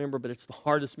smallest member, but it's the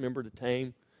hardest member to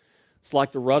tame. It's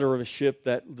like the rudder of a ship,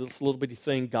 that this little bitty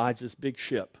thing guides this big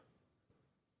ship.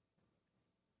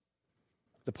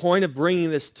 The point of bringing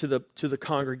this to the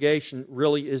congregation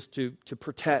really is to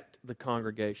protect the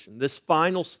congregation. This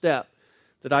final step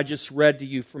that I just read to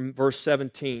you from verse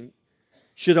 17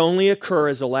 should only occur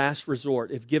as a last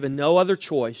resort if given no other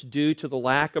choice due to the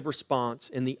lack of response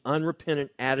and the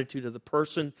unrepentant attitude of the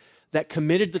person that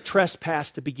committed the trespass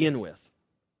to begin with.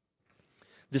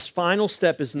 This final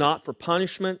step is not for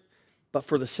punishment, but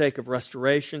for the sake of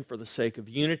restoration, for the sake of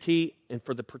unity, and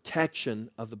for the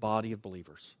protection of the body of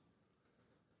believers.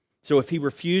 So if he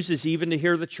refuses even to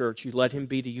hear the church, you let him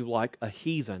be to you like a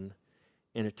heathen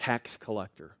and a tax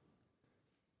collector.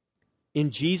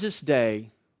 In Jesus' day,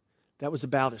 that was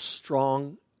about as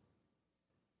strong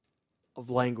of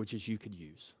language as you could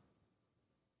use.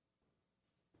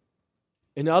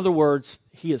 In other words,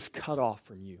 he is cut off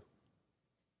from you.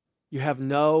 You have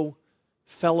no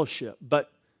fellowship.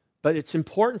 But it's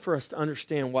important for us to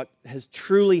understand what has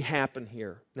truly happened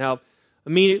here. Now,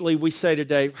 immediately we say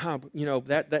today,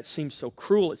 that seems so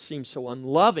cruel, it seems so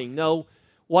unloving. No,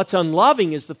 what's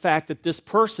unloving is the fact that this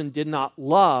person did not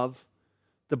love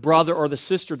the brother or the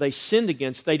sister they sinned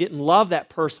against. They didn't love that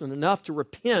person enough to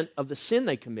repent of the sin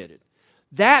they committed.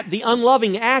 The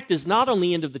unloving act is not on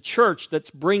the end of the church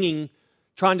that's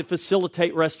trying to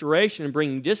facilitate restoration and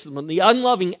bringing discipline. The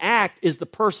unloving act is the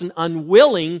person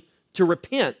unwilling to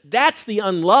repent. That's the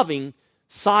unloving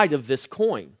side of this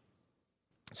coin.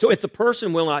 So if the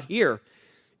person will not hear,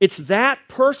 it's that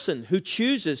person who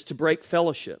chooses to break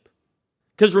fellowship.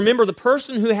 Because remember, the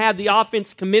person who had the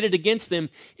offense committed against them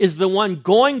is the one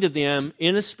going to them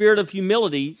in a spirit of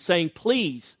humility saying,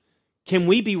 please, can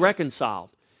we be reconciled?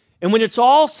 And when it's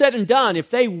all said and done, if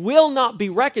they will not be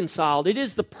reconciled, it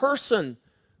is the person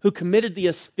who committed the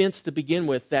offense to begin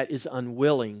with that is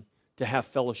unwilling to have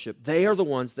fellowship. They are the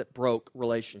ones that broke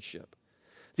relationship.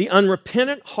 The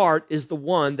unrepentant heart is the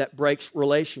one that breaks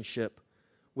relationship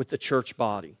with the church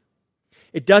body.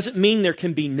 It doesn't mean there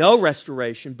can be no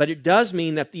restoration, but it does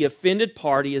mean that the offended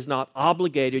party is not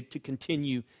obligated to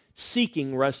continue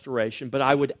seeking restoration. But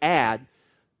I would add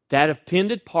that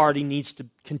offended party needs to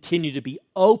continue to be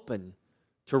open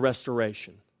to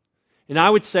restoration. And I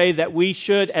would say that we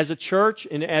should, as a church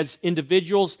and as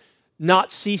individuals,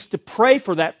 not cease to pray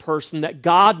for that person, that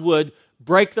God would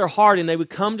break their heart and they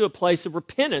would come to a place of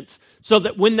repentance so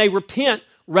that when they repent,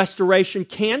 restoration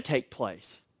can take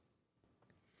place.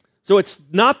 So it's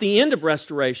not the end of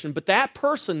restoration, but that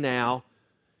person now,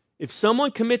 if someone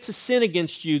commits a sin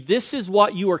against you, this is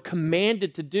what you are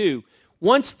commanded to do.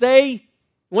 Once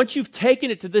you've taken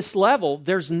it to this level,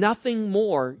 there's nothing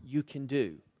more you can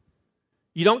do.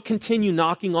 You don't continue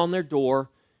knocking on their door.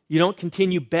 You don't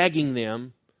continue begging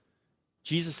them.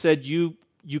 Jesus said you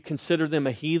consider them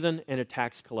a heathen and a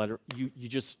tax collector.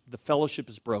 The fellowship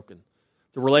is broken.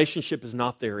 The relationship is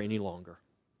not there any longer.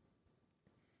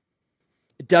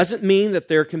 It doesn't mean that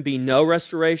there can be no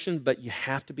restoration, but you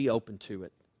have to be open to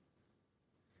it.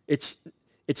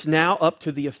 It's now up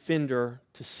to the offender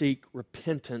to seek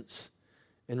repentance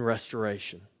and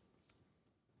restoration.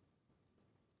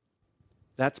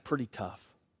 That's pretty tough.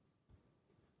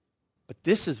 But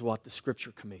this is what the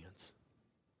Scripture commands.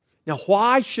 Now,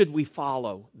 why should we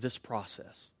follow this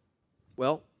process?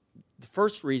 Well, the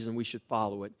first reason we should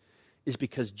follow it is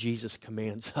because Jesus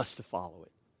commands us to follow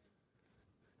it.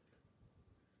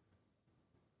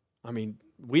 I mean,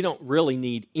 we don't really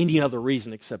need any other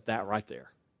reason except that right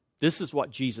there. This is what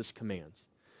Jesus commands.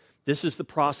 This is the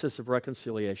process of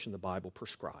reconciliation the Bible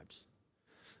prescribes.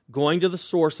 Going to the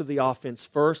source of the offense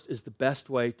first is the best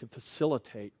way to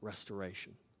facilitate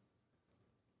restoration.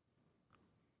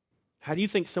 How do you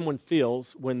think someone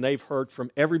feels when they've heard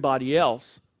from everybody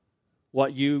else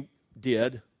what you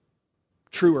did,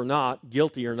 true or not,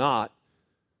 guilty or not,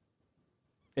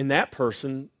 and that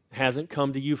person hasn't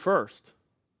come to you first?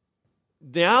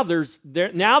 Now there's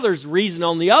reason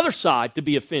on the other side to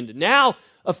be offended. Now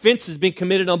offense has been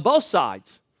committed on both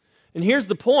sides. And here's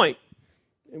the point.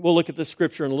 We'll look at this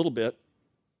scripture in a little bit.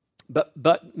 But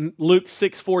Luke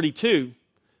 6:42,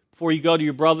 before you go to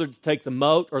your brother to take the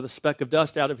mote or the speck of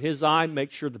dust out of his eye,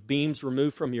 make sure the beam's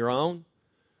removed from your own.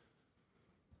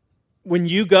 When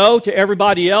you go to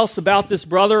everybody else about this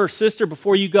brother or sister,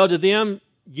 before you go to them,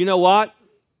 you know what?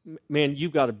 Man,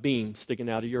 you've got a beam sticking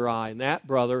out of your eye, and that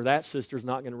brother, that sister is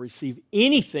not going to receive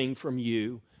anything from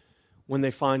you when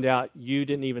they find out you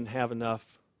didn't even have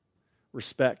enough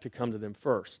respect to come to them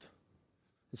first.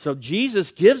 And so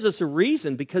Jesus gives us a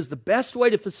reason, because the best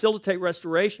way to facilitate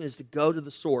restoration is to go to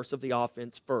the source of the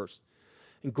offense first.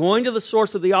 And going to the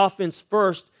source of the offense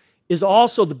first is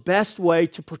also the best way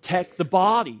to protect the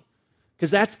body,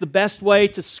 because that's the best way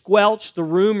to squelch the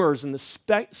rumors and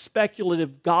the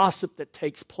speculative gossip that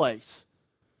takes place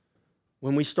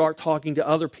when we start talking to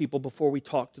other people before we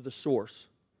talk to the source.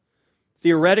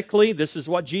 Theoretically, this is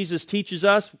what Jesus teaches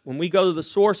us. When we go to the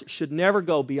source, it should never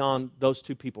go beyond those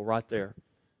two people right there.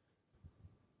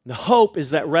 The hope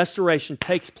is that restoration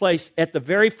takes place at the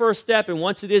very first step, and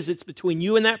once it is, it's between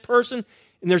you and that person,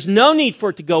 and there's no need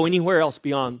for it to go anywhere else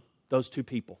beyond those two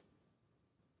people.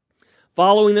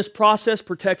 Following this process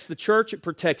protects the church, it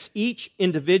protects each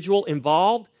individual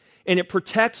involved, and it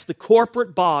protects the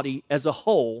corporate body as a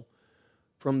whole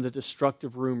from the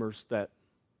destructive rumors that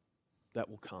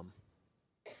will come.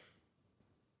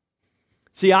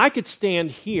 See, I could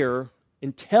stand here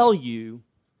and tell you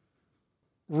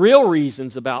real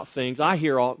reasons about things. I'm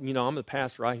the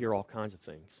pastor, I hear all kinds of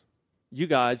things. You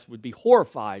guys would be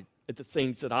horrified at the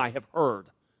things that I have heard.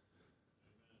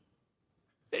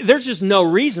 There's just no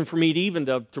reason for me to even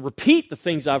to repeat the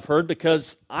things I've heard,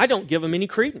 because I don't give them any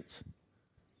credence,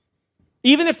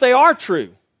 even if they are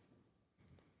true.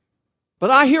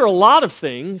 But I hear a lot of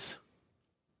things.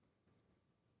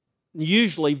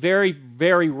 Usually, very,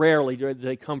 very rarely do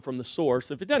they come from the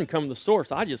source. If it doesn't come from the source,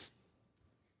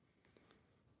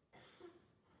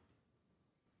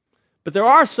 But there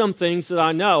are some things that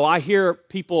I know. I hear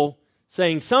people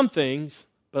saying some things,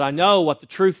 but I know what the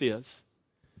truth is.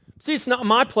 See, it's not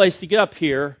my place to get up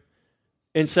here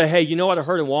and say, hey, you know what I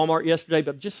heard in Walmart yesterday,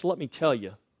 but just let me tell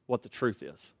you what the truth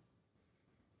is.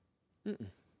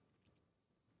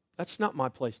 That's not my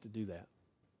place to do that.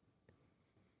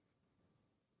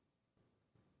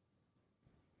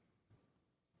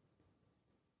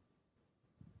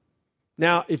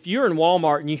 Now, if you're in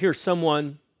Walmart and you hear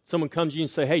someone comes to you and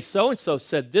say, hey, so-and-so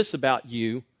said this about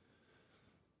you,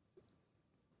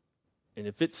 and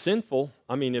if it's sinful,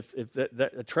 if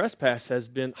a trespass has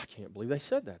been, I can't believe they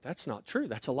said that. That's not true.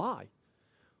 That's a lie.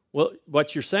 Well,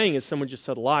 what you're saying is someone just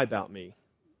said a lie about me.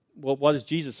 Well, what does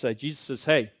Jesus say? Jesus says,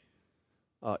 hey,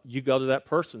 you go to that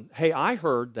person. Hey, I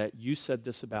heard that you said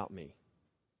this about me.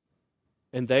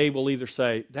 And they will either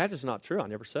say, that is not true. I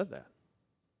never said that.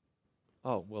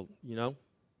 Oh, well,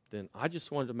 then I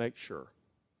just wanted to make sure.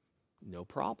 No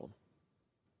problem.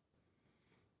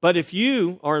 But if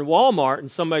you are in Walmart and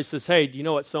somebody says, hey, do you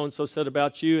know what so-and-so said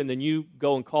about you? And then you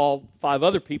go and call 5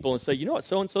 other people and say, you know what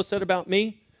so-and-so said about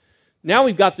me? Now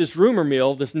we've got this rumor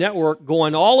mill, this network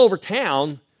going all over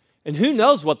town, and who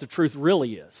knows what the truth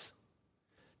really is.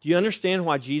 Do you understand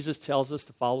why Jesus tells us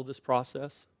to follow this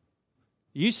process?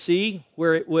 You see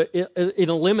where it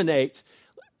eliminates.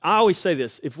 I always say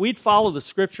this, if we'd follow the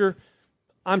Scripture,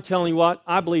 I'm telling you what,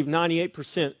 I believe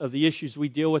 98% of the issues we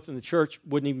deal with in the church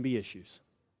wouldn't even be issues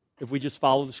if we just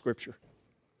follow the Scripture.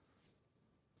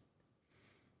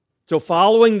 So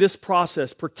following this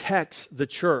process protects the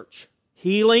church.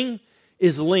 Healing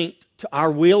is linked to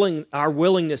our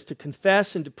willingness to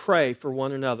confess and to pray for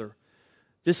one another.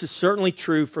 This is certainly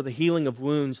true for the healing of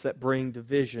wounds that bring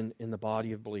division in the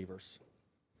body of believers.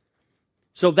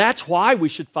 So that's why we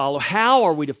should follow. How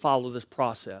are we to follow this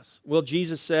process? Well,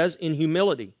 Jesus says, in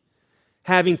humility,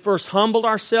 having first humbled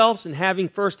ourselves and having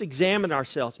first examined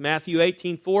ourselves. Matthew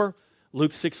 18:4,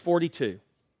 Luke 6:42.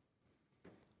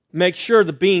 Make sure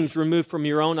the beams removed from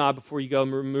your own eye before you go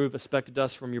and remove a speck of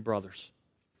dust from your brother's.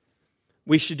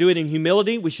 We should do it in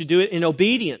humility. We should do it in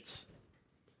obedience.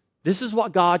 This is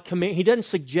what God commands. He doesn't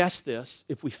suggest this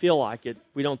if we feel like it.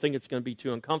 We don't think it's going to be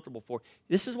too uncomfortable for.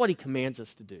 This is what He commands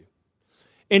us to do.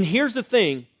 And here's the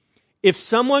thing. If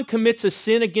someone commits a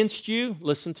sin against you,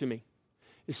 listen to me.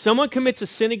 If someone commits a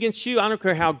sin against you, I don't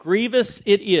care how grievous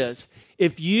it is,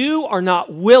 if you are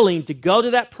not willing to go to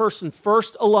that person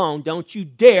first alone, don't you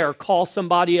dare call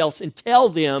somebody else and tell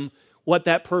them what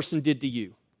that person did to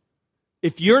you.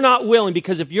 If you're not willing,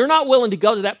 because if you're not willing to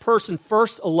go to that person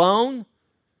first alone,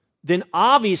 then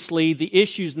obviously the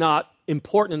issue's not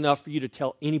important enough for you to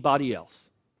tell anybody else.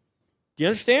 Do you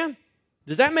understand?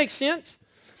 Does that make sense?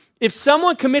 If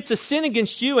someone commits a sin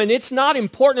against you and it's not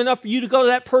important enough for you to go to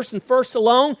that person first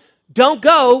alone, don't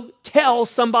go tell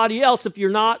somebody else if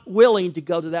you're not willing to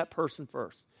go to that person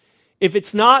first. If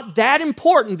it's not that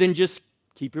important, then just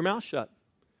keep your mouth shut.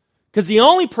 Because the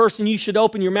only person you should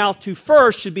open your mouth to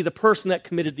first should be the person that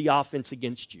committed the offense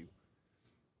against you.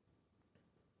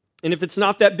 And if it's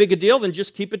not that big a deal, then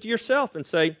just keep it to yourself and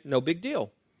say, no big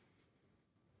deal.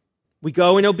 We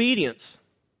go in obedience.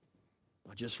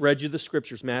 I just read you the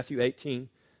scriptures, Matthew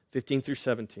 18:15 through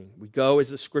 17. We go as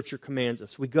the Scripture commands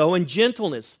us. We go in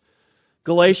gentleness.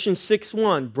 Galatians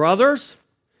 6:1. Brothers,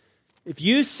 if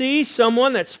you see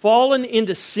someone that's fallen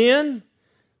into sin,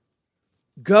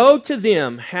 go to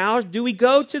them. How do we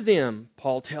go to them?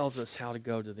 Paul tells us how to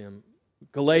go to them.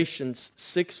 Galatians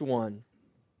 6:1.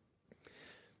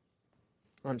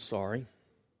 I'm sorry.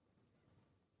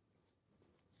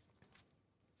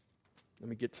 Let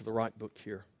me get to the right book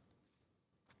here.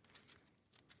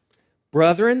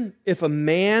 Brethren, if a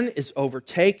man is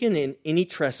overtaken in any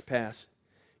trespass,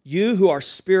 you who are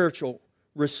spiritual,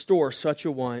 restore such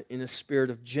a one in a spirit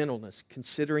of gentleness,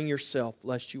 considering yourself,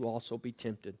 lest you also be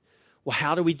tempted. Well,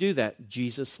 how do we do that?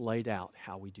 Jesus laid out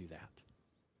how we do that.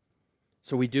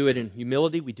 So we do it in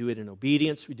humility, we do it in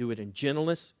obedience, we do it in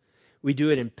gentleness, we do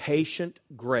it in patient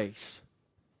grace.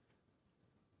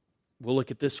 We'll look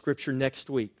at this scripture next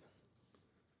week.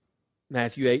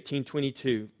 Matthew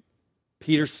 18:22.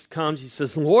 Peter comes, he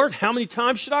says, Lord, how many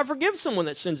times should I forgive someone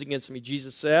that sins against me?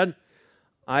 Jesus said,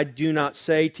 I do not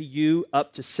say to you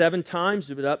up to 7 times,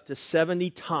 but up to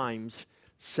 70 times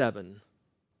 7.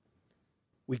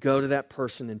 We go to that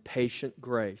person in patient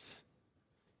grace.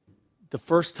 The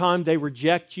first time they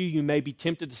reject you, you may be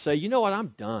tempted to say, you know what,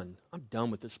 I'm done. I'm done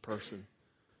with this person.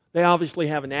 They obviously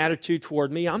have an attitude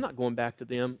toward me. I'm not going back to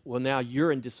them. Well, now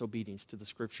you're in disobedience to the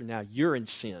Scripture. Now you're in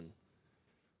sin.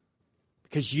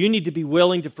 Because you need to be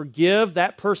willing to forgive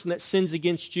that person that sins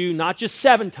against you, not just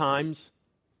 7 times.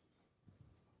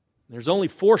 There's only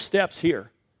 4 steps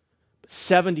here, but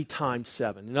 70 times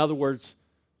 7. In other words,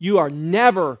 you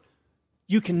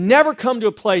can never come to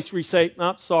a place where you say,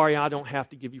 I'm sorry, I don't have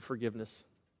to give you forgiveness.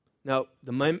 No,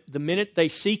 the minute they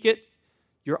seek it,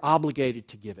 you're obligated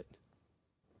to give it.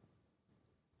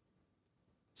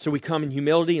 So we come in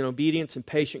humility and obedience and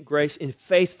patient grace, in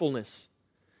faithfulness.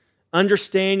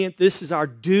 Understanding that this is our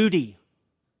duty.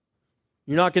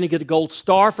 You're not going to get a gold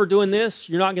star for doing this.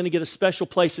 You're not going to get a special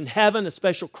place in heaven, a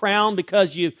special crown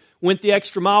because you went the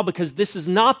extra mile, because this is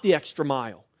not the extra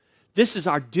mile. This is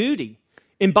our duty.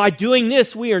 And by doing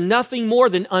this, we are nothing more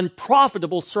than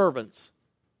unprofitable servants.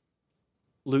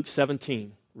 Luke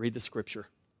 17, read the scripture.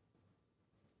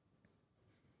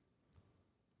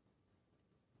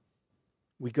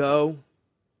 We go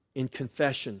in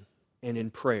confession and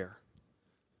in prayer.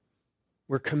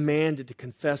 We're commanded to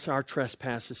confess our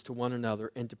trespasses to one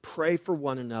another and to pray for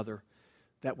one another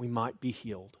that we might be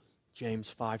healed.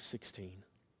 James 5:16.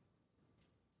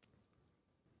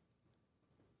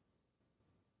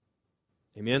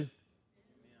 Amen?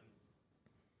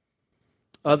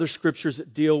 Other scriptures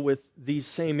that deal with these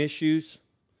same issues.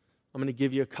 I'm going to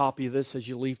give you a copy of this as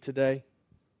you leave today.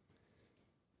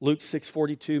 Luke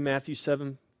 6:42, Matthew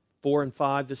 7:4 and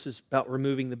 5. This is about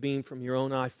removing the beam from your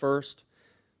own eye first.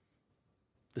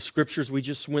 The scriptures we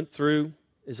just went through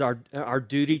is our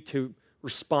duty to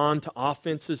respond to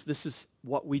offenses. This is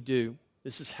what we do.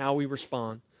 This is how we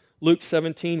respond. Luke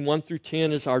 17:1 through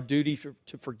 10 is our duty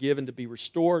to forgive and to be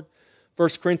restored.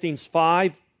 1 Corinthians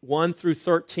 5:1 through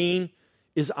 13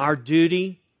 is our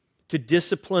duty to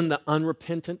discipline the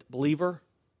unrepentant believer.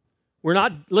 We're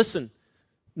not, listen,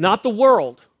 not the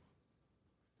world.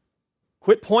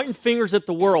 Quit pointing fingers at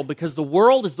the world, because the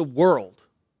world is the world.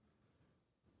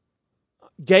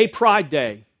 Gay Pride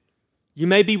Day. You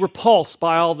may be repulsed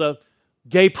by all the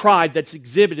gay pride that's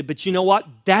exhibited, but you know what?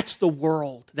 That's the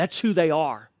world. That's who they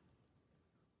are.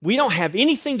 We don't have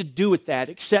anything to do with that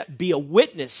except be a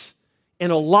witness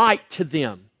and a light to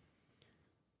them.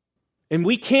 And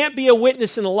we can't be a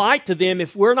witness and a light to them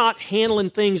if we're not handling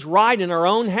things right in our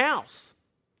own house.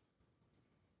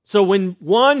 So when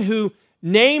one who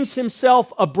names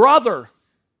himself a brother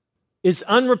is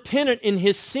unrepentant in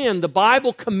his sin, the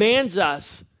Bible commands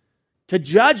us to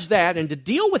judge that and to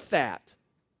deal with that.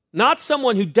 Not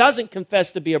someone who doesn't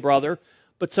confess to be a brother,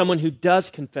 but someone who does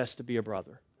confess to be a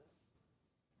brother.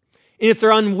 And if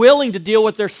they're unwilling to deal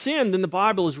with their sin, then the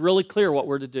Bible is really clear what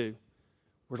we're to do.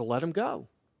 We're to let them go.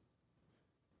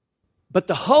 But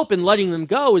the hope in letting them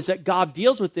go is that God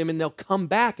deals with them and they'll come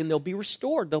back and they'll be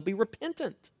restored. They'll be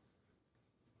repentant.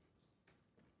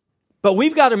 But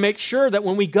we've got to make sure that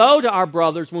when we go to our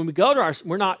brothers, when we go to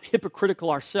we're not hypocritical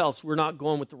ourselves. We're not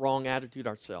going with the wrong attitude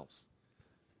ourselves.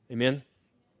 Amen?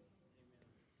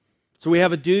 So we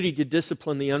have a duty to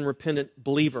discipline the unrepentant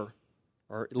believer,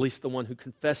 or at least the one who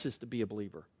confesses to be a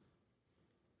believer.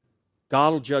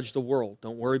 God will judge the world.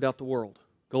 Don't worry about the world.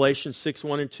 Galatians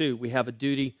 6:1 and 2, we have a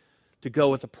duty to go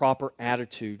with a proper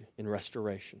attitude in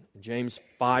restoration. In James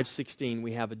 5:16,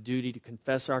 we have a duty to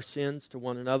confess our sins to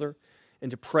one another and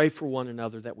to pray for one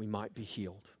another that we might be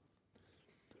healed.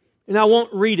 And I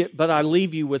won't read it, but I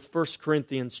leave you with 1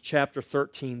 Corinthians chapter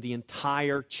 13, the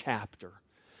entire chapter.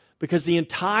 Because the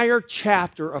entire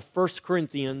chapter of 1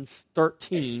 Corinthians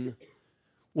 13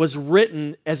 was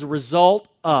written as a result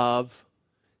of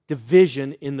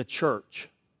division in the church.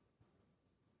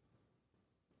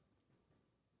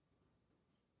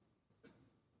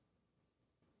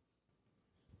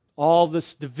 All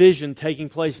this division taking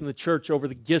place in the church over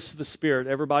the gifts of the Spirit.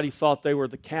 Everybody thought they were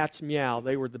the cat's meow.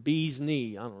 They were the bee's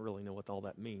knee. I don't really know what all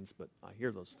that means, but I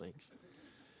hear those things.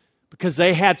 Because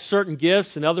they had certain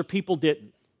gifts and other people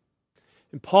didn't.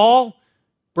 And Paul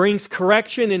brings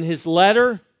correction in his letter.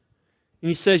 And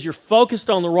he says, you're focused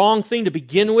on the wrong thing to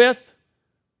begin with.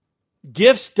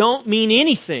 Gifts don't mean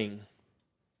anything.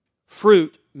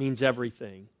 Fruit means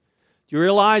everything. Do you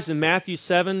realize in Matthew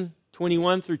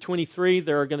 7:21 through 23,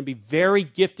 there are going to be very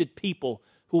gifted people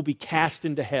who will be cast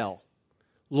into hell.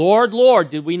 Lord, Lord,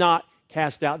 did we not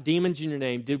cast out demons in your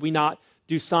name? Did we not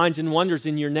do signs and wonders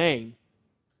in your name?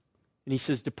 And he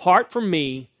says, depart from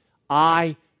me,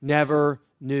 I never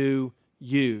knew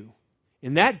you.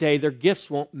 In that day, their gifts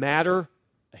won't matter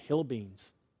a hill of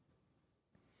beans.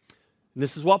 And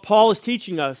this is what Paul is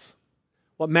teaching us.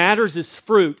 What matters is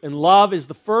fruit, and love is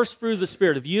the first fruit of the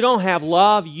Spirit. If you don't have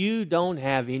love, you don't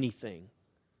have anything.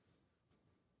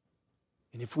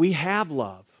 And if we have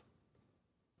love,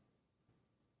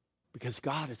 because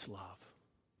God is love,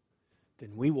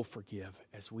 then we will forgive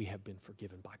as we have been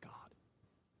forgiven by God.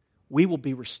 We will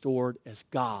be restored as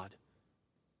God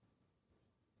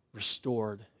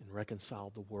restored and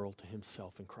reconciled the world to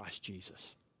himself in Christ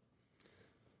Jesus.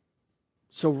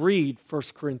 So read 1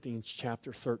 Corinthians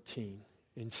chapter 13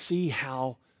 and see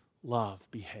how love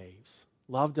behaves.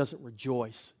 Love doesn't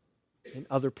rejoice in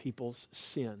other people's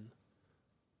sin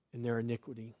and their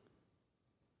iniquity.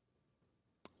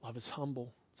 Love is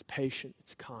humble, it's patient,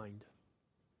 it's kind.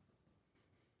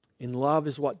 And love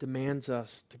is what demands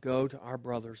us to go to our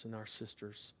brothers and our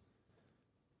sisters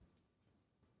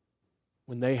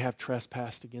when they have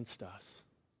trespassed against us.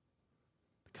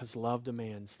 Because love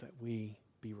demands that we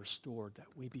be restored, that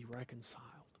we be reconciled.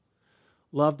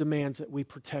 Love demands that we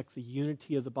protect the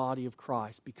unity of the body of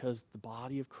Christ, because the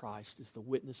body of Christ is the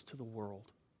witness to the world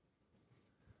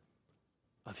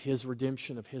of his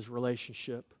redemption, of his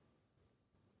relationship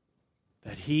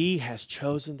that he has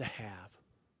chosen to have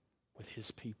with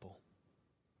his people.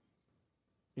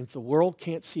 And if the world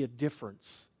can't see a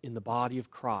difference in the body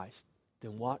of Christ,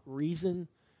 then what reason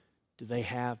do they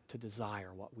have to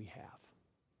desire what we have?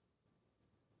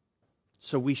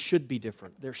 So we should be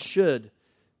different. There should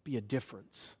be a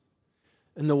difference.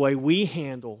 and the way we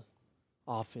handle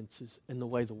offenses and the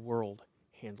way the world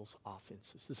handles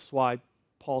offenses. This is why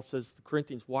Paul says to the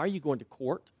Corinthians, why are you going to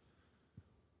court?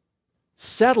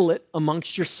 Settle it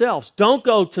amongst yourselves. Don't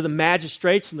go to the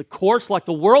magistrates and the courts like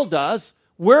the world does.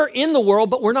 We're in the world,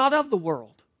 but we're not of the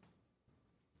world.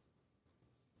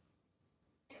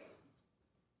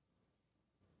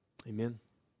 Amen.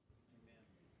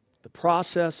 The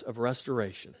process of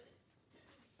restoration.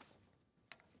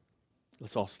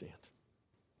 Let's all stand.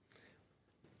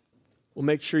 We'll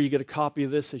make sure you get a copy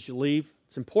of this as you leave.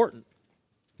 It's important.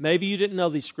 Maybe you didn't know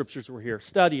these scriptures were here.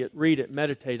 Study it, read it,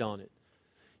 meditate on it.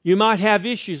 You might have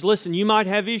issues. Listen, you might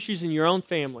have issues in your own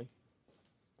family.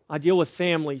 I deal with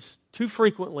families too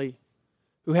frequently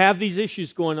who have these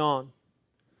issues going on.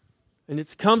 And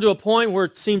it's come to a point where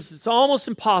it seems it's almost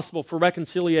impossible for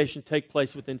reconciliation to take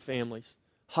place within families,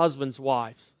 husbands,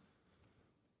 wives.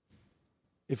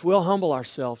 If we'll humble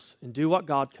ourselves and do what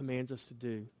God commands us to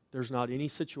do, there's not any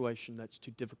situation that's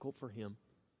too difficult for Him.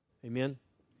 Amen?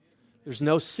 There's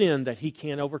no sin that He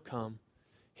can't overcome.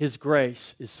 His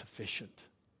grace is sufficient.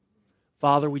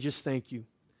 Father, we just thank you.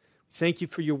 Thank you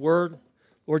for your word.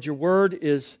 Lord, your word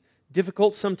is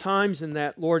difficult sometimes in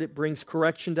that, Lord, it brings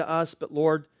correction to us, but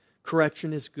Lord,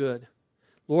 correction is good.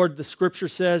 Lord, the Scripture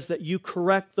says that you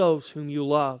correct those whom you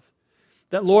love.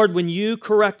 That, Lord, when you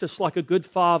correct us like a good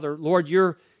father, Lord,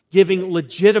 you're giving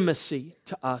legitimacy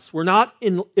to us. We're not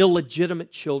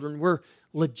illegitimate children. We're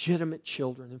legitimate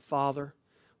children. And Father,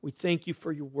 we thank you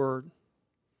for your word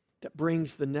that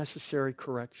brings the necessary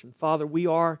correction. Father, we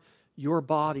are your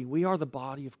body. We are the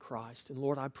body of Christ. And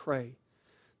Lord, I pray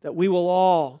that we will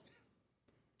all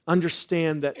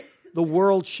understand that the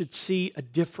world should see a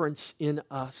difference in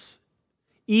us,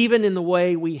 even in the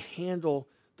way we handle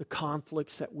the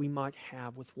conflicts that we might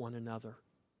have with one another.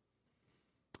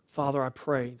 Father, I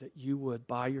pray that you would,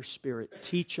 by your Spirit,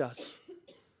 teach us.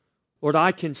 Lord,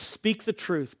 I can speak the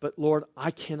truth, but Lord,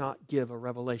 I cannot give a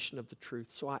revelation of the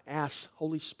truth. So I ask,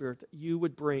 Holy Spirit, that you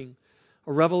would bring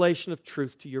a revelation of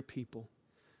truth to your people.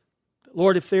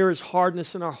 Lord, if there is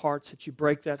hardness in our hearts, that you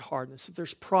break that hardness. If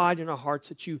there's pride in our hearts,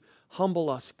 that you humble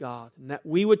us, God. And that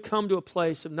we would come to a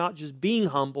place of not just being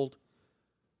humbled,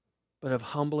 but of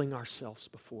humbling ourselves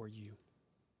before you.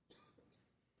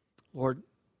 Lord,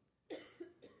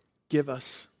 give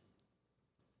us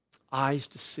eyes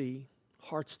to see,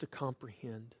 hearts to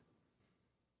comprehend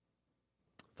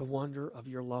the wonder of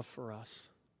your love for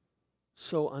us.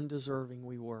 So undeserving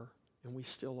we were, and we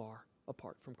still are,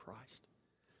 apart from Christ.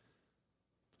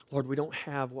 Lord, we don't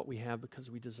have what we have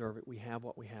because we deserve it. We have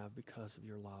what we have because of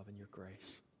your love and your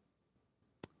grace.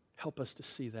 Help us to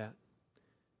see that.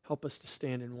 Help us to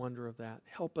stand in wonder of that.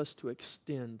 Help us to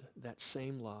extend that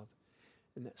same love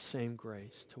and that same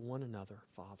grace to one another,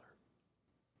 Father.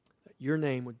 That your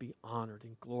name would be honored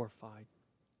and glorified,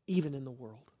 even in the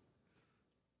world.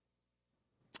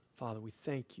 Father, we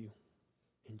thank you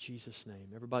in Jesus' name.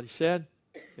 Everybody said,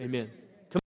 amen.